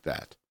bullshit like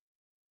that.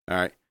 All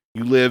right?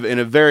 You live in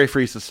a very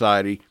free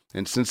society,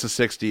 and since the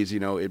 60s, you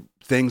know,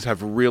 things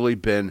have really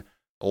been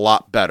a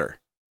lot better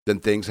than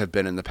things have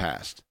been in the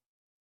past.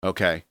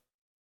 Okay?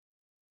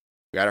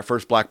 We got our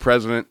first black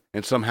president,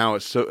 and somehow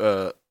it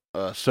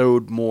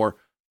sowed more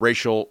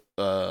racial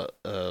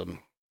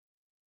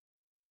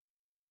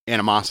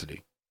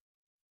animosity.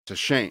 It's a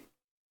shame.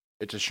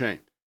 It's a shame.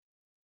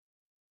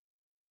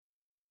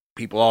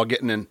 People all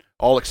getting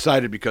all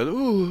excited because,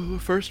 ooh,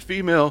 first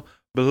female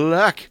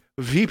black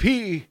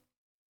VP.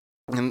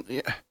 And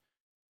yeah,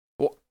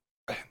 well,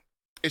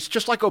 it's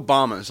just like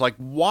Obama. It's like,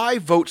 why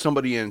vote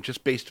somebody in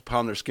just based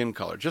upon their skin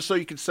color? Just so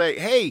you can say,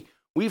 hey,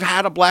 we've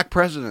had a black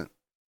president.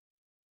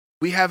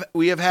 We have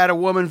had a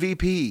woman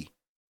VP.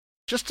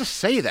 Just to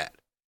say that,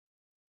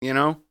 you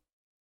know?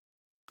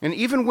 And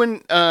even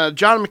when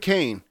John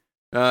McCain,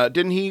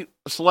 didn't he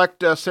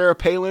select Sarah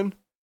Palin?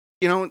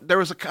 You know, there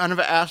was a kind of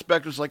an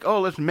aspect, it was like,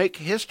 oh, let's make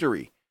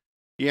history,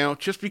 you know,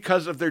 just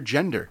because of their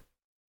gender,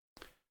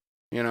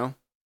 you know?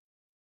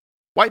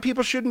 White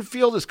people shouldn't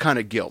feel this kind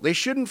of guilt. They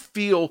shouldn't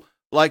feel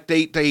like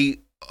they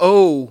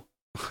owe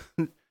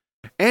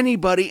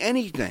anybody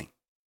anything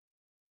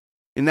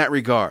in that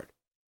regard.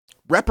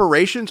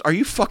 Reparations? Are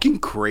you fucking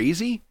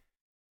crazy?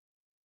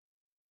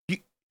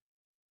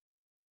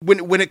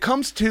 When it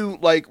comes to,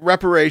 like,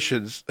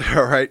 reparations,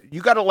 all right,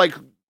 you got to, like,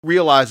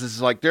 realize this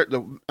is like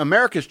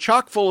America's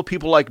chock full of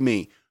people like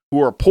me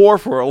who are poor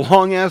for a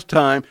long ass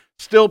time,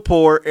 still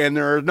poor, and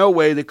there is no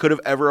way they could have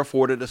ever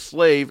afforded a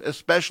slave,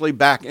 especially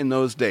back in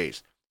those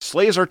days.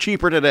 Slaves are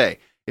cheaper today.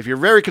 If you're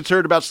very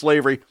concerned about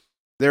slavery,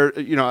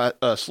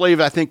 a slave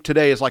I think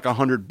today is like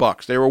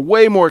 $100. They were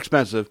way more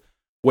expensive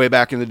way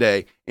back in the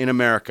day in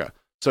America.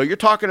 So you're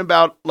talking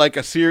about like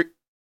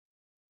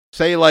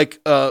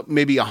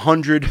maybe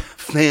 100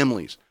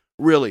 families.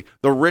 Really,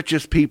 the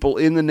richest people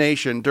in the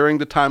nation during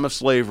the time of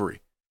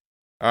slavery.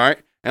 All right?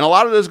 And a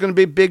lot of those are going to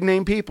be big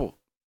name people.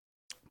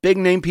 Big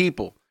name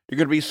people. You're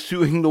going to be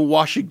suing the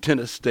Washington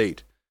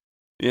estate,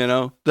 you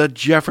know, the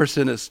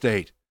Jefferson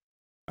estate.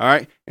 All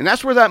right? And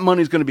that's where that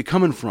money is going to be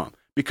coming from,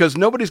 because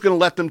nobody's going to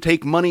let them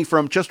take money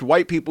from just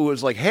white people who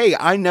is like, hey,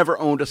 I never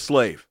owned a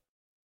slave.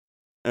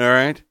 All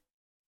right?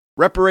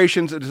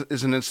 Reparations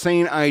is an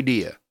insane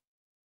idea.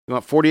 You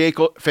want 40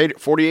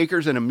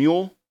 acres and a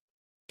mule?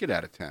 Get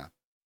out of town.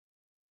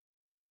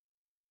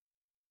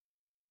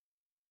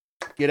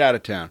 Get out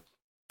of town.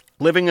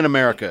 Living in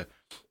America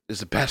is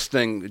the best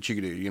thing that you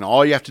can do. You know,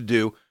 all you have to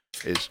do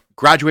is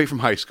graduate from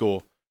high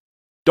school,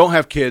 don't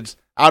have kids,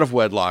 out of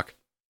wedlock,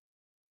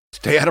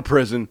 stay out of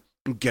prison,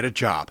 and get a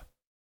job.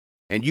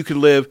 And you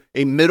can live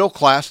a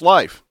middle-class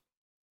life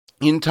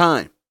in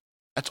time.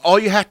 That's all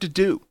you have to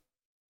do.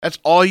 That's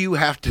all you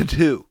have to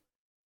do.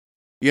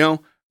 You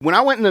know, when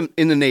I went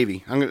in the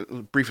Navy, I'm going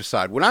to brief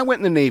aside. When I went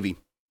in the Navy,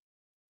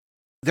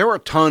 there were a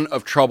ton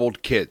of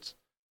troubled kids,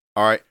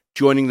 all right,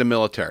 joining the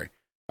military.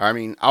 I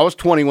mean, I was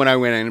 20 when I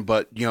went in,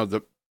 but you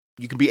know,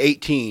 you can be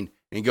 18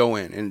 and go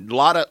in, and a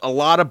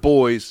lot of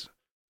boys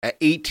at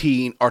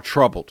 18 are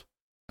troubled.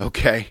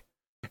 Okay,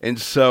 and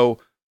so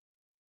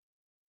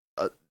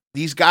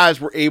these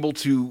guys were able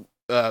to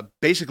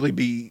basically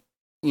be,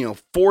 you know,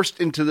 forced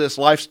into this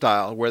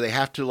lifestyle where they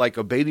have to like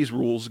obey these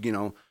rules, you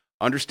know,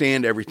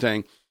 understand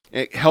everything.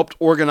 It helped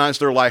organize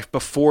their life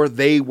before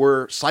they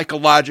were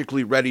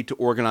psychologically ready to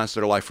organize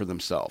their life for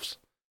themselves.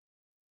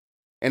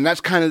 And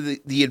that's kind of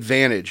the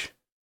advantage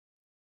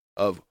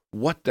of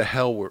what the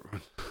hell we're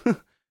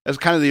that's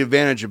kind of the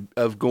advantage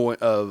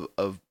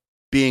of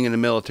being in the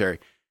military.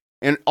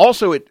 And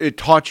also it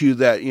taught you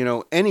that, you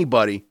know,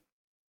 anybody,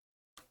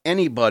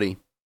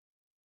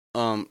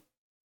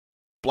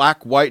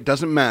 black, white,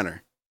 doesn't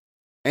matter.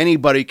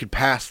 Anybody could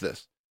pass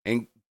this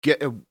and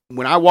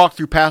when I walked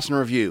through passing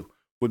review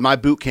with my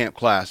boot camp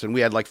class, and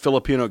we had like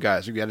Filipino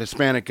guys, we had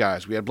Hispanic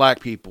guys, we had black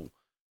people,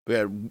 we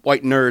had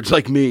white nerds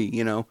like me,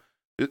 you know,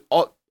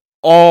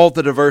 all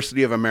the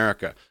diversity of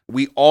America.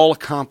 We all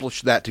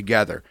accomplished that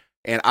together.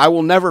 And I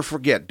will never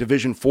forget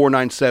Division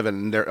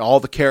 497 and all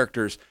the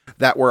characters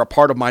that were a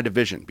part of my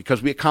division,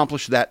 because we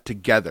accomplished that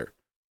together.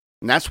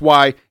 And that's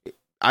why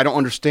I don't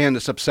understand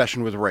this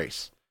obsession with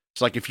race.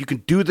 It's like, if you can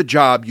do the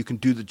job, you can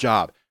do the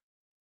job.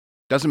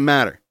 Doesn't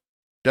matter.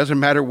 Doesn't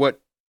matter what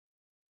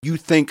you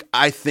think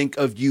I think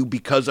of you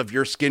because of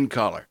your skin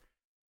color.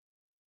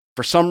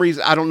 For some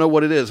reason, I don't know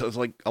what it is. It's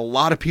like a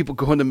lot of people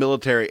go in the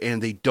military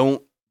and they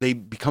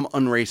become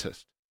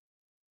unracist.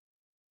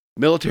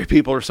 Military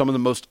people are some of the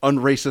most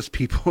unracist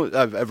people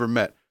I've ever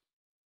met.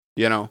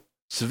 You know,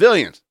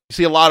 civilians. You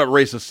see a lot of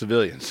racist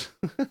civilians.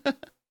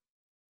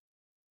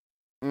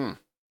 Damn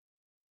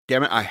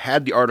it, I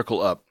had the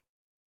article up.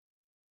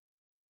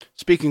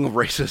 Speaking of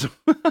racism,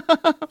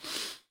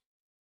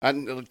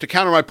 to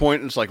counter my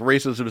point, it's like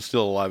racism is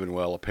still alive and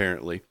well,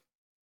 apparently.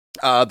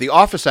 The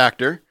Office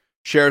actor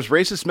shares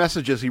racist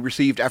messages he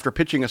received after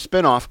pitching a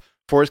spinoff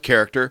for his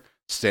character,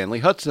 Stanley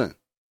Hudson.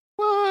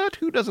 What?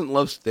 Who doesn't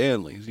love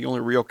Stanley? He's the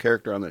only real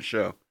character on that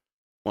show.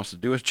 Wants to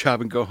do his job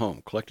and go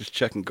home, collect his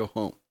check and go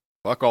home.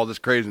 Fuck all this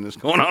craziness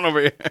going on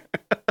over here.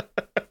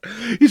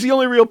 He's the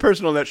only real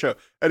person on that show.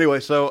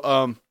 Anyway,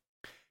 so,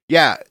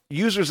 yeah,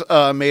 users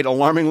made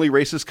alarmingly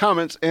racist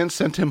comments and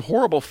sent him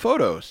horrible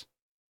photos.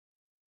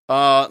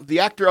 The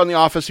actor on The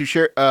Office who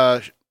shared,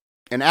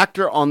 an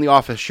actor on The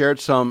Office shared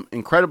some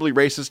incredibly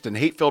racist and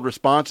hate-filled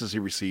responses he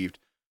received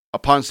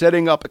upon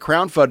setting up a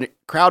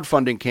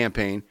crowdfunding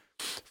campaign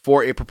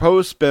for a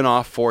proposed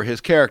spinoff for his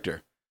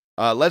character.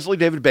 Leslie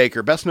David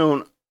Baker, best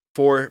known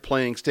for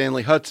playing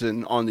Stanley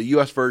Hudson on the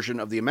U.S. version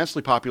of the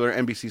immensely popular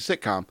NBC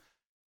sitcom,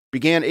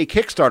 began a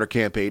Kickstarter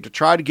campaign to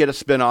try to get a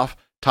spinoff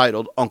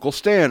titled Uncle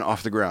Stan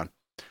off the ground.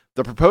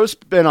 The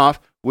proposed spinoff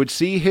would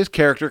see his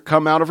character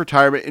come out of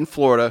retirement in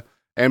Florida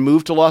and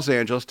move to Los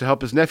Angeles to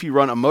help his nephew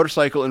run a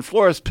motorcycle and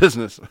florist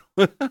business.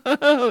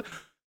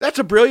 That's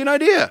a brilliant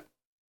idea,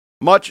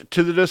 much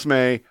to the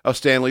dismay of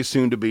Stanley's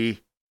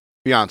soon-to-be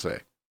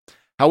fiancé.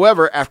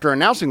 However, after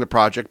announcing the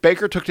project,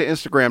 Baker took to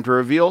Instagram to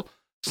reveal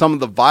some of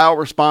the vile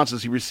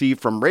responses he received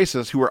from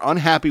racists who were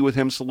unhappy with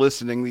him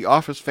soliciting the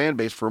Office fan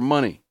base for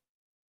money.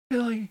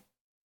 Really?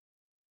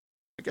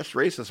 I guess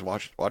racists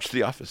watch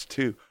The Office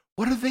too.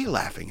 What are they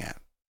laughing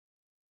at?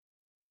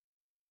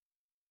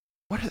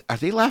 Are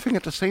they laughing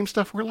at the same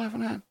stuff we're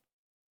laughing at?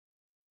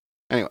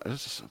 Anyway,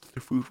 this is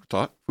food for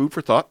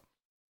thought.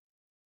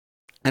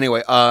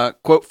 Anyway,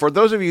 quote, "For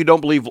those of you who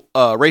don't believe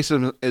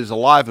racism is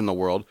alive in the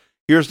world,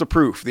 here's the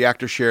proof," the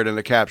actor shared in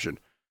a caption.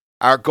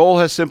 "Our goal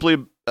has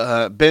simply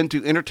been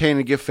to entertain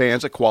and give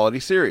fans a quality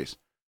series."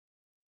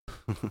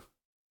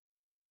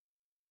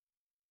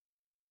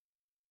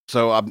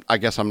 So I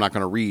guess I'm not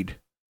going to read.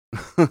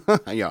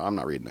 Yeah, I'm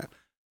not reading that.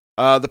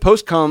 The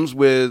post comes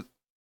with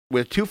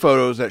two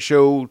photos that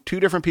show two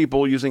different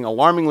people using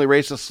alarmingly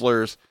racist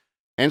slurs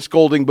and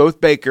scolding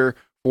both Baker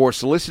for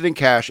soliciting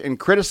cash and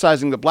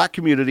criticizing the black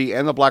community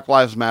and the Black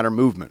Lives Matter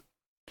movement.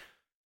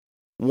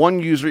 One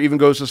user even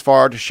goes as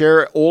far to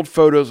share old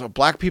photos of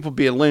black people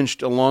being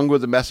lynched along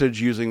with the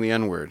message using the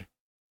N-word.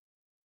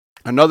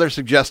 Another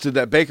suggested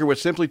that Baker would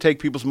simply take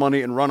people's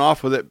money and run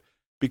off with it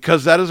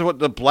because that is what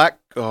the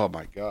black... Oh,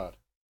 my God.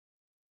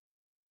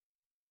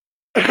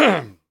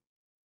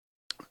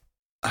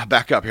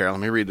 Back up here. Let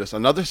me read this.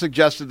 Another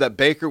suggested that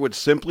Baker would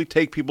simply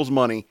take people's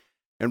money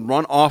and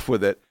run off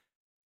with it,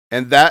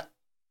 and that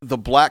the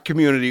black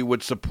community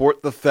would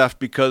support the theft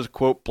because,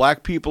 quote,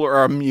 black people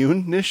are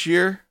immune this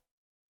year.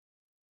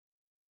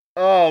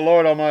 Oh,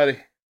 Lord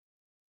Almighty.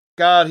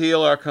 God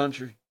heal our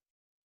country.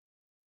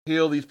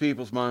 Heal these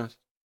people's minds.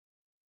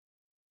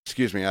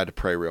 Excuse me, I had to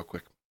pray real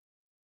quick.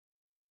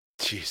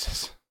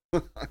 Jesus.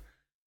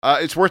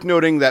 It's worth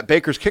noting that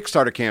Baker's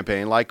Kickstarter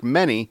campaign, like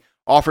many,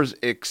 offers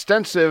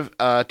extensive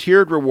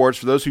tiered rewards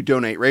for those who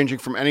donate, ranging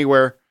from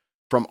anywhere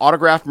from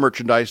autographed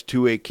merchandise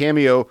to a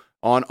cameo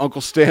on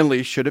Uncle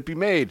Stanley, should it be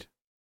made.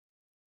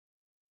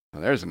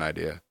 Well, there's an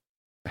idea.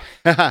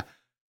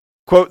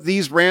 Quote,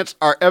 "These rants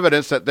are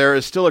evidence that there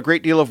is still a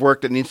great deal of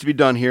work that needs to be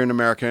done here in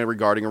America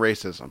regarding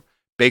racism,"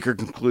 Baker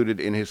concluded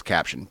in his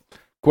caption.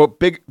 Quote,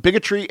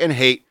 "Bigotry and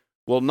hate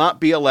will not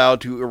be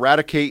allowed to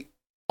eradicate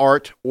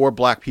art or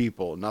black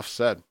people." Enough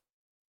said.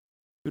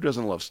 Who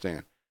doesn't love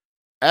Stan?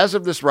 As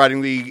of this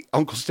writing, the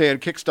Uncle Stan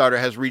Kickstarter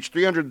has reached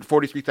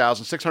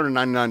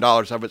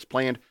 $343,699 of its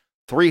planned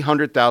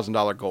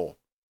 $300,000 goal.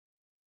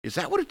 Is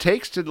that what it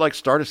takes to like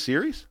start a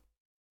series?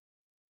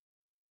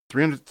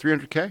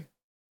 300K?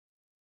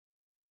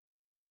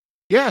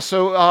 Yeah,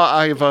 so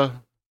I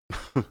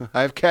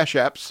have Cash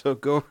Apps, so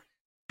go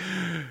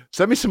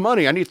send me some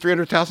money. I need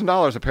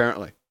 $300,000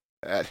 apparently.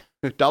 At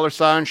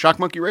 $ Shock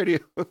Monkey Radio.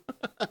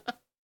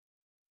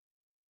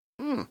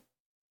 You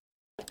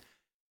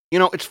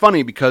know, it's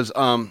funny because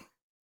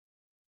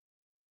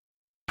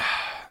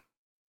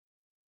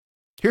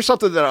here's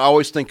something that I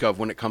always think of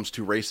when it comes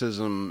to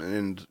racism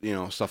and, you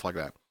know, stuff like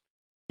that.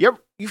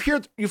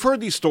 You've heard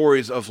these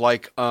stories of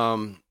like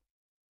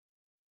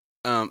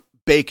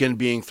bacon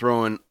being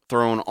thrown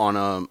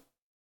on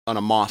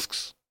a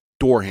mosque's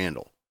door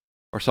handle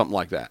or something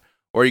like that,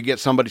 or you get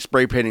somebody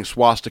spray painting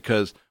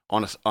swastikas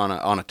on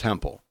a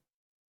temple.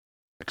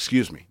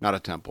 Excuse me, not a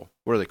temple.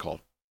 What are they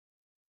called?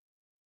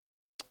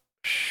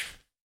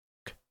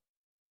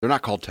 They're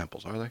not called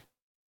temples, are they?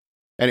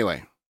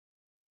 Anyway,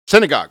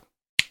 synagogue.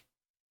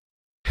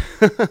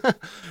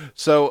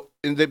 So,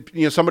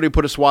 somebody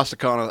put a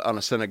swastika on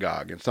a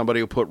synagogue, and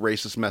somebody will put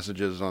racist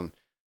messages on,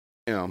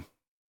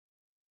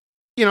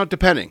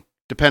 depending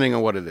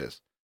on what it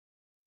is.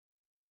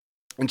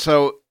 And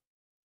so,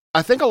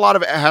 I think a lot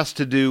of it has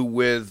to do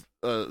with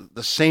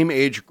the same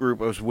age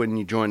group as when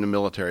you join the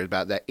military,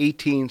 about that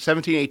 17,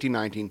 18,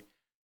 19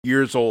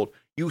 years old.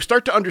 You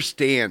start to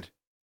understand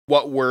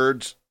what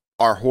words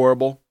are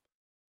horrible,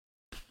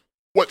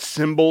 what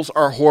symbols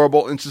are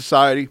horrible in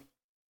society,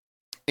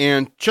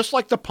 and just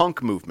like the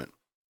punk movement.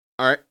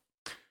 All right.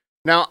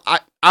 Now,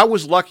 I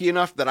was lucky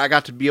enough that I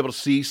got to be able to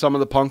see some of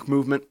the punk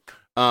movement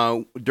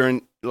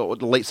during the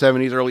late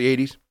 70s, early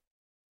 80s.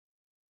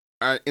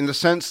 In the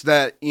sense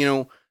that,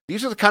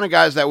 these are the kind of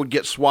guys that would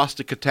get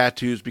swastika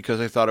tattoos because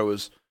they thought it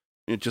was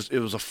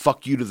a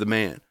fuck you to the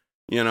man,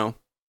 And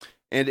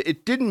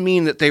it didn't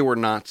mean that they were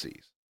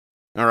Nazis.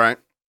 All right.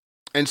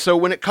 And so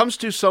when it comes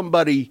to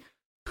somebody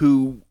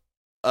who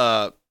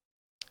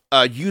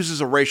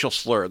uses a racial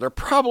slur, they're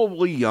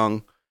probably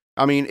young.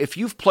 I mean, if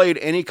you've played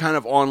any kind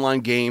of online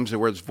games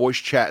where it's voice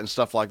chat and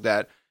stuff like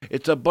that,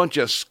 it's a bunch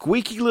of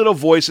squeaky little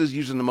voices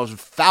using the most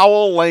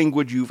foul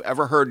language you've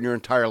ever heard in your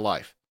entire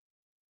life.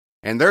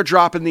 And they're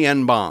dropping the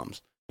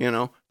N-bombs,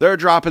 They're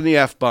dropping the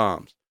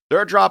F-bombs.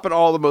 They're dropping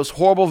all the most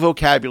horrible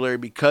vocabulary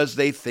because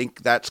they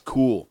think that's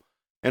cool.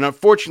 And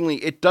unfortunately,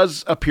 it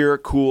does appear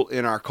cool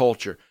in our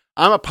culture.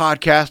 I'm a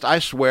podcast, I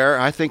swear.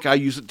 I think I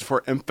use it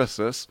for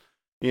emphasis,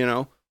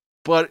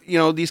 But,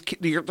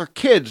 they're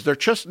kids. They're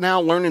just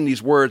now learning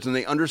these words, and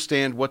they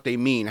understand what they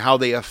mean, how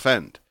they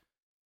offend.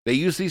 They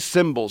use these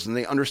symbols, and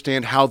they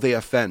understand how they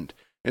offend.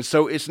 And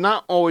so it's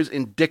not always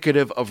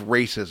indicative of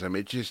racism.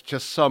 It's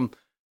just some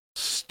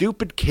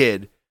stupid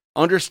kid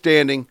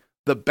understanding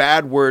the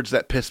bad words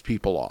that piss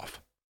people off.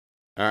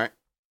 All right?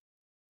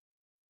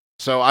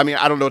 So, I mean,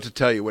 I don't know what to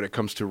tell you when it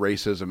comes to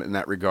racism in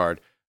that regard.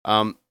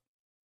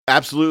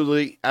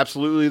 Absolutely,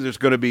 there's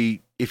going to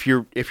be, if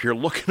you're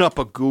looking up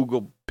a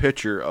Google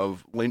picture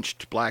of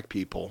lynched black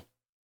people,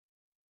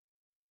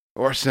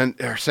 or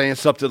saying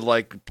something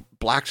like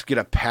blacks get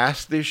a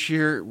pass this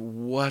year,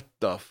 what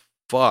the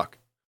fuck?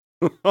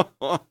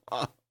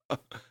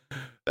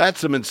 That's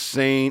some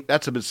insane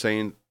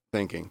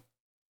thinking.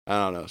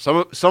 I don't know.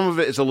 Some of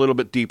it is a little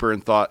bit deeper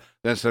in thought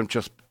than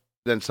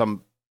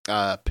some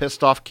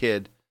pissed off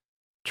kid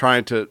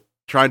trying to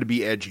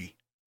be edgy,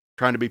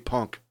 trying to be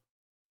punk.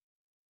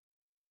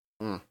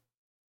 All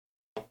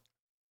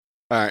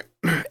right,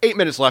 8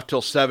 minutes left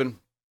till 7.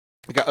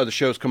 We got other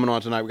shows coming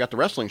on tonight. We got the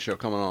wrestling show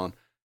coming on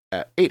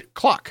at 8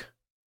 o'clock.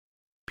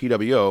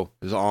 PWO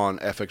is on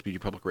FXBG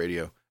Public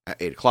Radio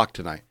at 8 o'clock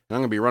tonight. And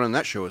I'm going to be running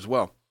that show as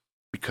well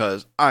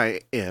because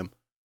I am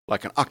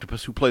like an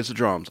octopus who plays the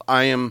drums.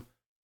 I am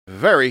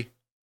very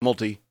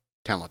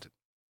multi-talented.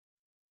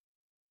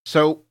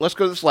 So let's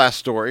go to this last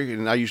story,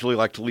 and I usually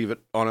like to leave it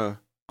on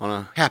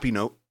a happy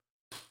note.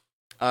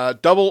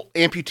 Double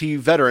amputee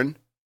veteran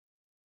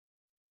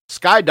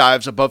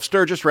skydives above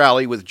Sturgis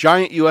rally with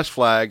giant U.S.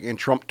 flag and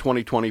Trump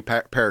 2020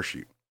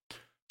 parachute.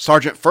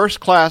 Sergeant First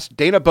Class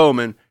Dana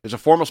Bowman is a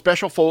former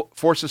Special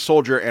Forces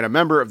soldier and a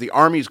member of the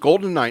Army's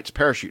Golden Knights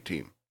parachute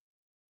team.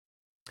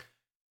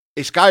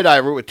 A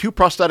skydiver with 2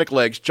 prosthetic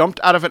legs jumped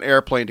out of an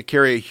airplane to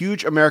carry a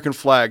huge American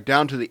flag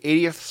down to the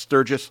 80th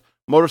Sturgis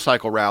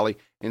motorcycle rally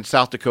in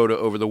South Dakota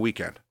over the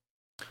weekend.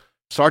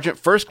 Sergeant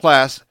First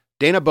Class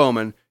Dana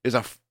Bowman is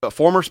a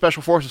former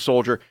Special Forces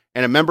soldier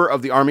and a member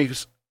of the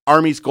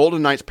Army's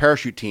Golden Knights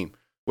parachute team,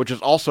 which is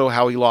also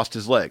how he lost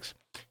his legs.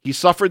 He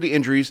suffered the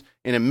injuries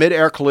in a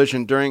mid-air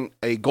collision during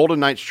a Golden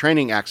Knights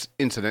training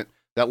incident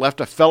that left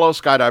a fellow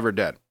skydiver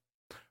dead.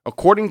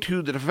 According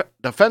to the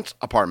Defense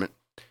Department,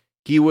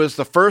 he was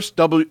the first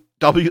double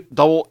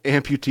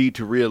amputee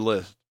to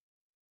re-enlist.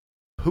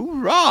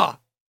 Hoorah!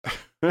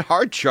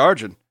 Hard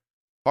charging.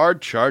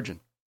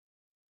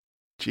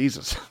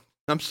 Jesus.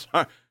 I'm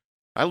sorry.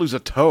 I lose a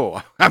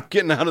toe. I'm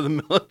getting out of the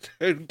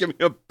military.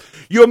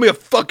 You owe me a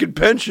fucking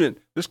pension.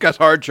 This guy's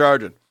hard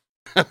charging.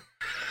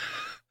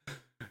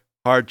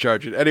 Hard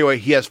charging. Anyway,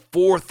 he has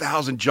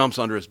 4,000 jumps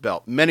under his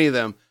belt, many of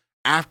them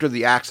after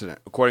the accident,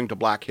 according to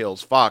Black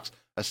Hills Fox,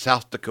 a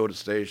South Dakota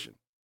station.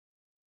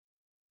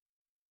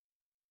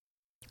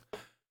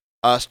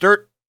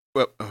 Sturt,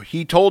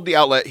 he told the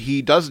outlet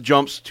he does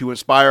jumps to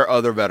inspire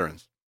other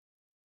veterans.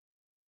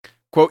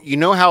 Quote, "You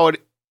know how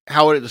it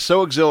is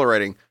so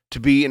exhilarating to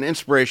be an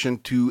inspiration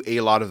to a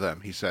lot of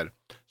them," he said.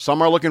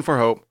 "Some are looking for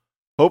hope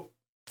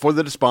for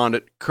the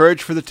despondent,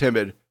 courage for the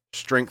timid,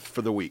 strength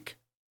for the weak."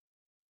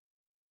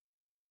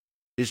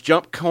 His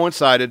jump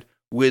coincided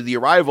with the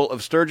arrival of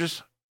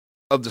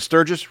the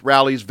Sturgis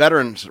Rally's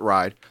Veterans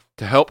Ride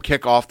to help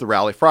kick off the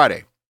rally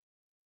Friday.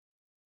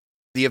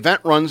 The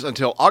event runs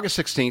until August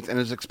 16th and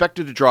is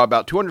expected to draw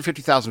about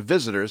 250,000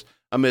 visitors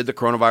amid the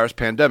coronavirus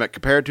pandemic,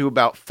 compared to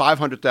about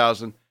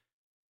 500,000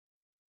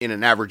 in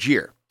an average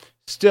year.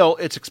 Still,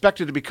 it's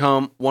expected to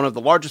become one of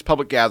the largest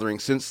public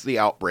gatherings since the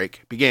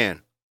outbreak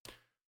began.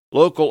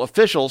 Local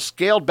officials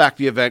scaled back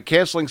the event,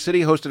 canceling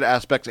city-hosted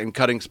aspects and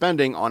cutting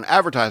spending on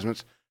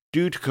advertisements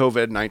due to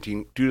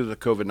the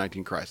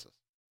COVID-19 crisis.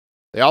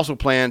 They also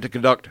plan to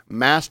conduct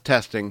mass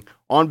testing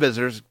on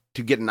visitors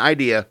to get an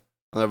idea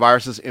on the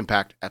virus's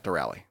impact at the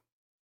rally.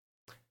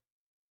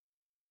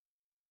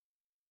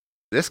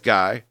 This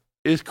guy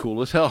is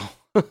cool as hell.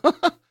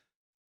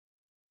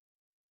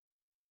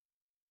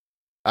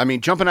 I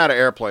mean, jumping out of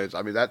airplanes,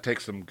 I mean, that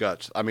takes some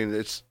guts. I mean,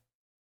 it's...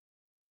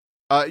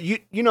 you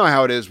know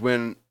how it is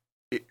when...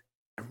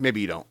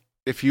 maybe you don't.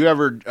 If you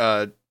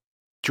ever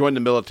joined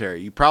the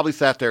military, you probably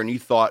sat there and you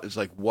thought, it's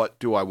like, what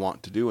do I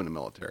want to do in the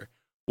military?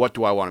 What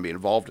do I want to be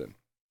involved in?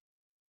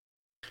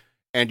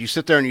 And you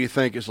sit there and you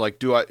think, it's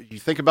like, you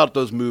think about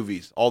those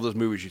movies, all those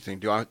movies you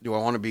think, do I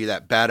want to be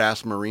that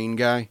badass Marine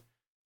guy?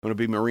 I want to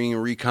be Marine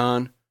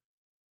recon?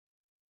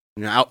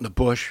 You know, out in the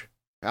bush,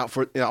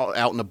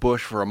 out in the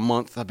bush for a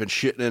month. I've been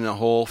shitting in a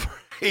hole for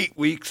 8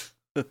 weeks.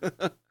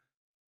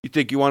 You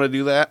think you want to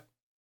do that?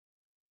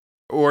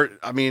 Or,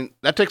 I mean,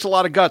 that takes a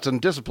lot of guts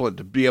and discipline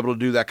to be able to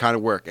do that kind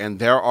of work. And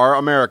there are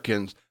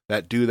Americans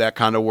that do that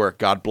kind of work.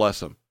 God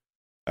bless them.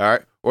 All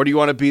right? Or do you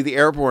want to be the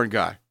airborne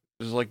guy?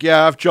 It's like,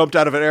 yeah, I've jumped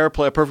out of an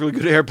airplane, a perfectly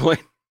good airplane,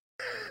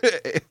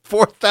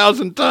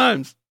 4,000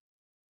 times.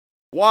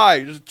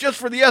 Why? Just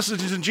for the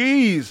S's and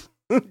G's.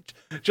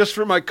 Just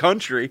for my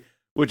country,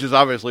 which is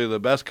obviously the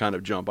best kind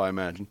of jump, I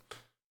imagine.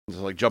 It's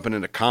like jumping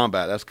into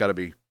combat. That's got to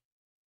be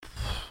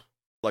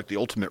like the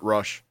ultimate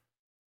rush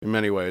in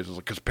many ways. It's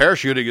like, because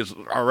parachuting is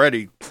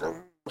already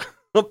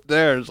up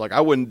there. It's like,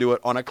 I wouldn't do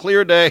it on a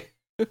clear day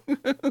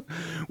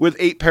with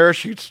 8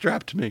 parachutes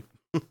strapped to me.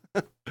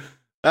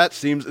 That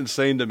seems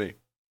insane to me.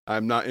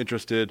 I'm not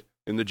interested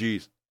in the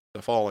G's,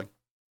 the falling.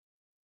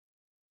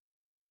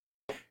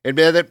 And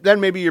then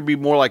maybe you'd be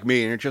more like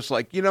me, and you're just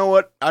like, you know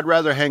what? I'd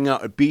rather hang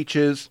out at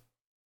beaches,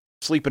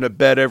 sleep in a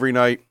bed every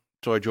night,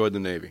 so I joined the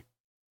Navy.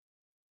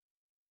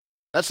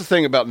 That's the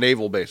thing about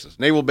naval bases.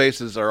 Naval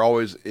bases are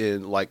always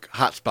in, like,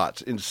 hot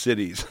spots, in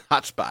cities.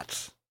 Hot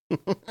spots.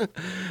 Where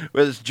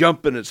there's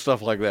jumping and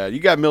stuff like that.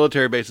 You got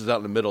military bases out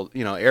in the middle,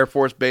 you know, Air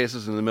Force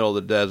bases in the middle of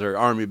the desert,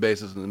 Army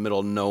bases in the middle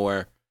of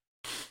nowhere.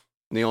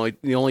 The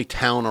only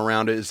town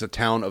around it is the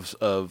town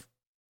of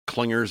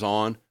clingers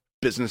on,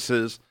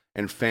 businesses,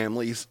 and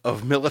families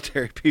of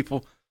military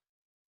people.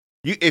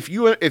 If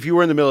you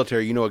were in the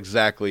military, you know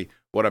exactly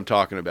what I'm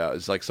talking about.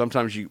 It's like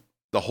sometimes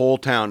the whole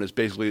town is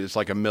basically, it's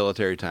like a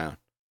military town.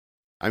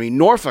 I mean,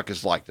 Norfolk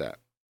is like that,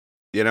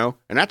 you know,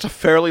 and that's a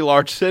fairly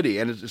large city,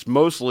 and it's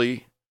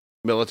mostly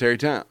military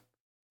town.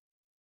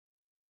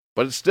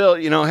 But it's still,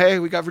 you know, hey,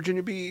 we got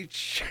Virginia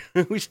Beach.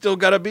 We still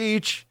got a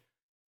beach.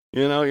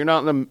 You know, you're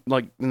not in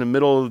the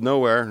middle of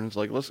nowhere. And it's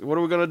like, what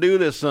are we going to do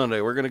this Sunday?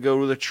 We're going to go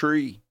to the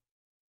tree.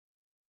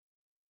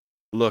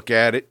 Look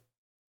at it.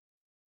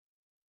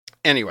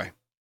 Anyway,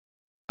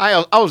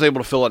 I was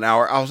able to fill an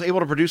hour. I was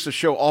able to produce the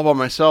show all by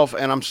myself,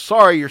 and I'm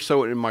sorry you're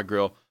so in my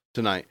grill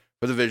tonight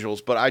for the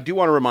visuals, but I do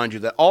want to remind you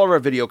that all of our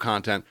video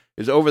content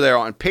is over there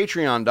on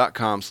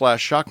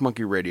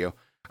patreon.com/shockmonkeyradio.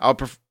 I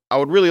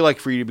would really like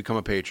for you to become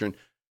a patron.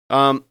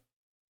 And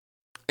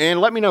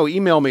let me know.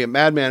 Email me at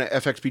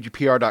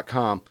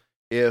madman@fxbgpr.com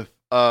if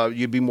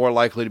you'd be more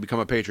likely to become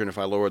a patron if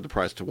I lowered the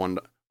price to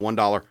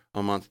 $1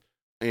 a month.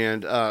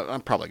 And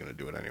I'm probably going to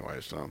do it anyway.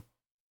 So,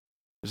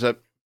 is that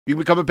you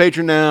become a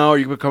patron now, or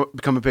you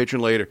become a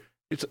patron later?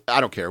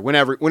 I don't care.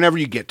 Whenever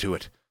you get to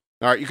it.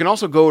 All right. You can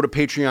also go to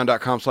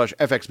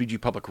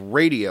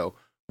patreon.com/fxbgpublicradio,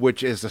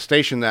 which is the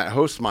station that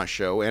hosts my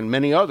show and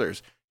many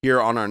others here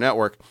on our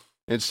network.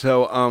 And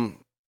so,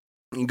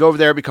 you can go over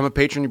there, become a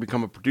patron, you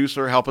become a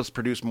producer, help us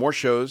produce more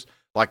shows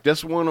like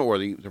this one or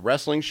the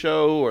wrestling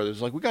show, or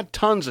we got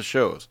tons of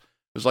shows.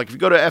 It's like if you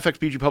go to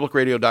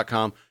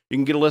fxbgpublicradio.com, you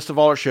can get a list of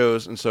all our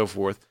shows and so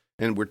forth.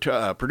 And we're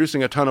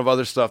producing a ton of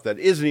other stuff that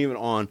isn't even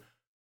on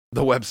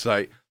the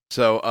website.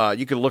 So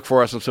you can look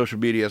for us on social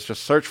media.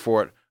 Just search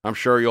for it. I'm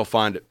sure you'll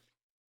find it.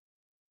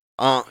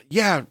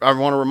 Yeah, I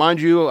want to remind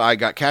you, I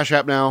got Cash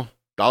App now,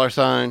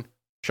 $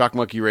 Shock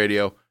Monkey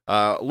Radio.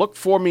 Look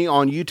for me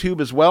on YouTube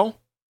as well.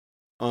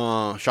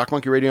 Shock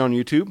Monkey Radio on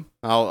YouTube.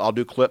 I'll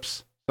do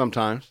clips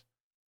sometimes.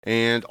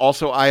 And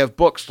also I have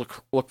books.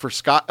 Look for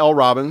Scott L.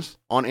 Robbins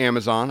on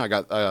Amazon. I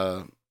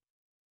got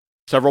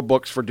several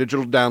books for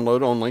digital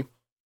download only.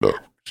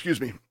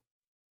 Excuse me.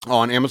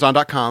 On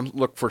Amazon.com.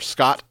 Look for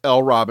Scott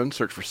L. Robbins.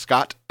 Search for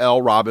Scott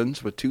L.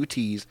 Robbins with 2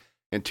 T's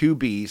and 2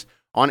 B's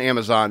on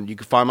Amazon. You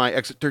can find my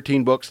Exit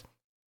 13 books,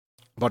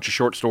 a bunch of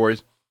short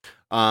stories.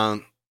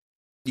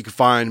 You can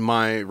find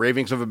my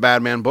Ravings of a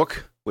Badman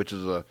book, which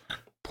is a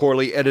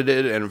poorly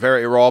edited and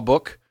very raw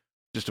book.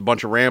 Just a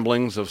bunch of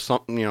ramblings of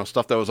something,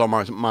 stuff that was on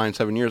my mind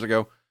 7 years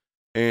ago.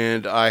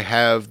 And I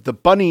have The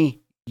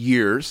Bunny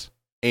Years,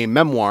 a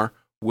memoir,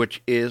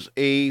 which is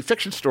a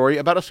fiction story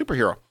about a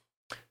superhero.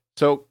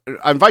 So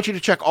I invite you to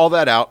check all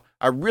that out.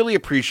 I really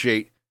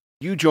appreciate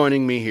you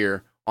joining me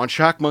here on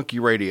Shock Monkey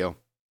Radio.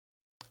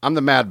 I'm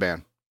the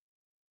Madman,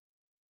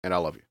 and I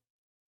love you.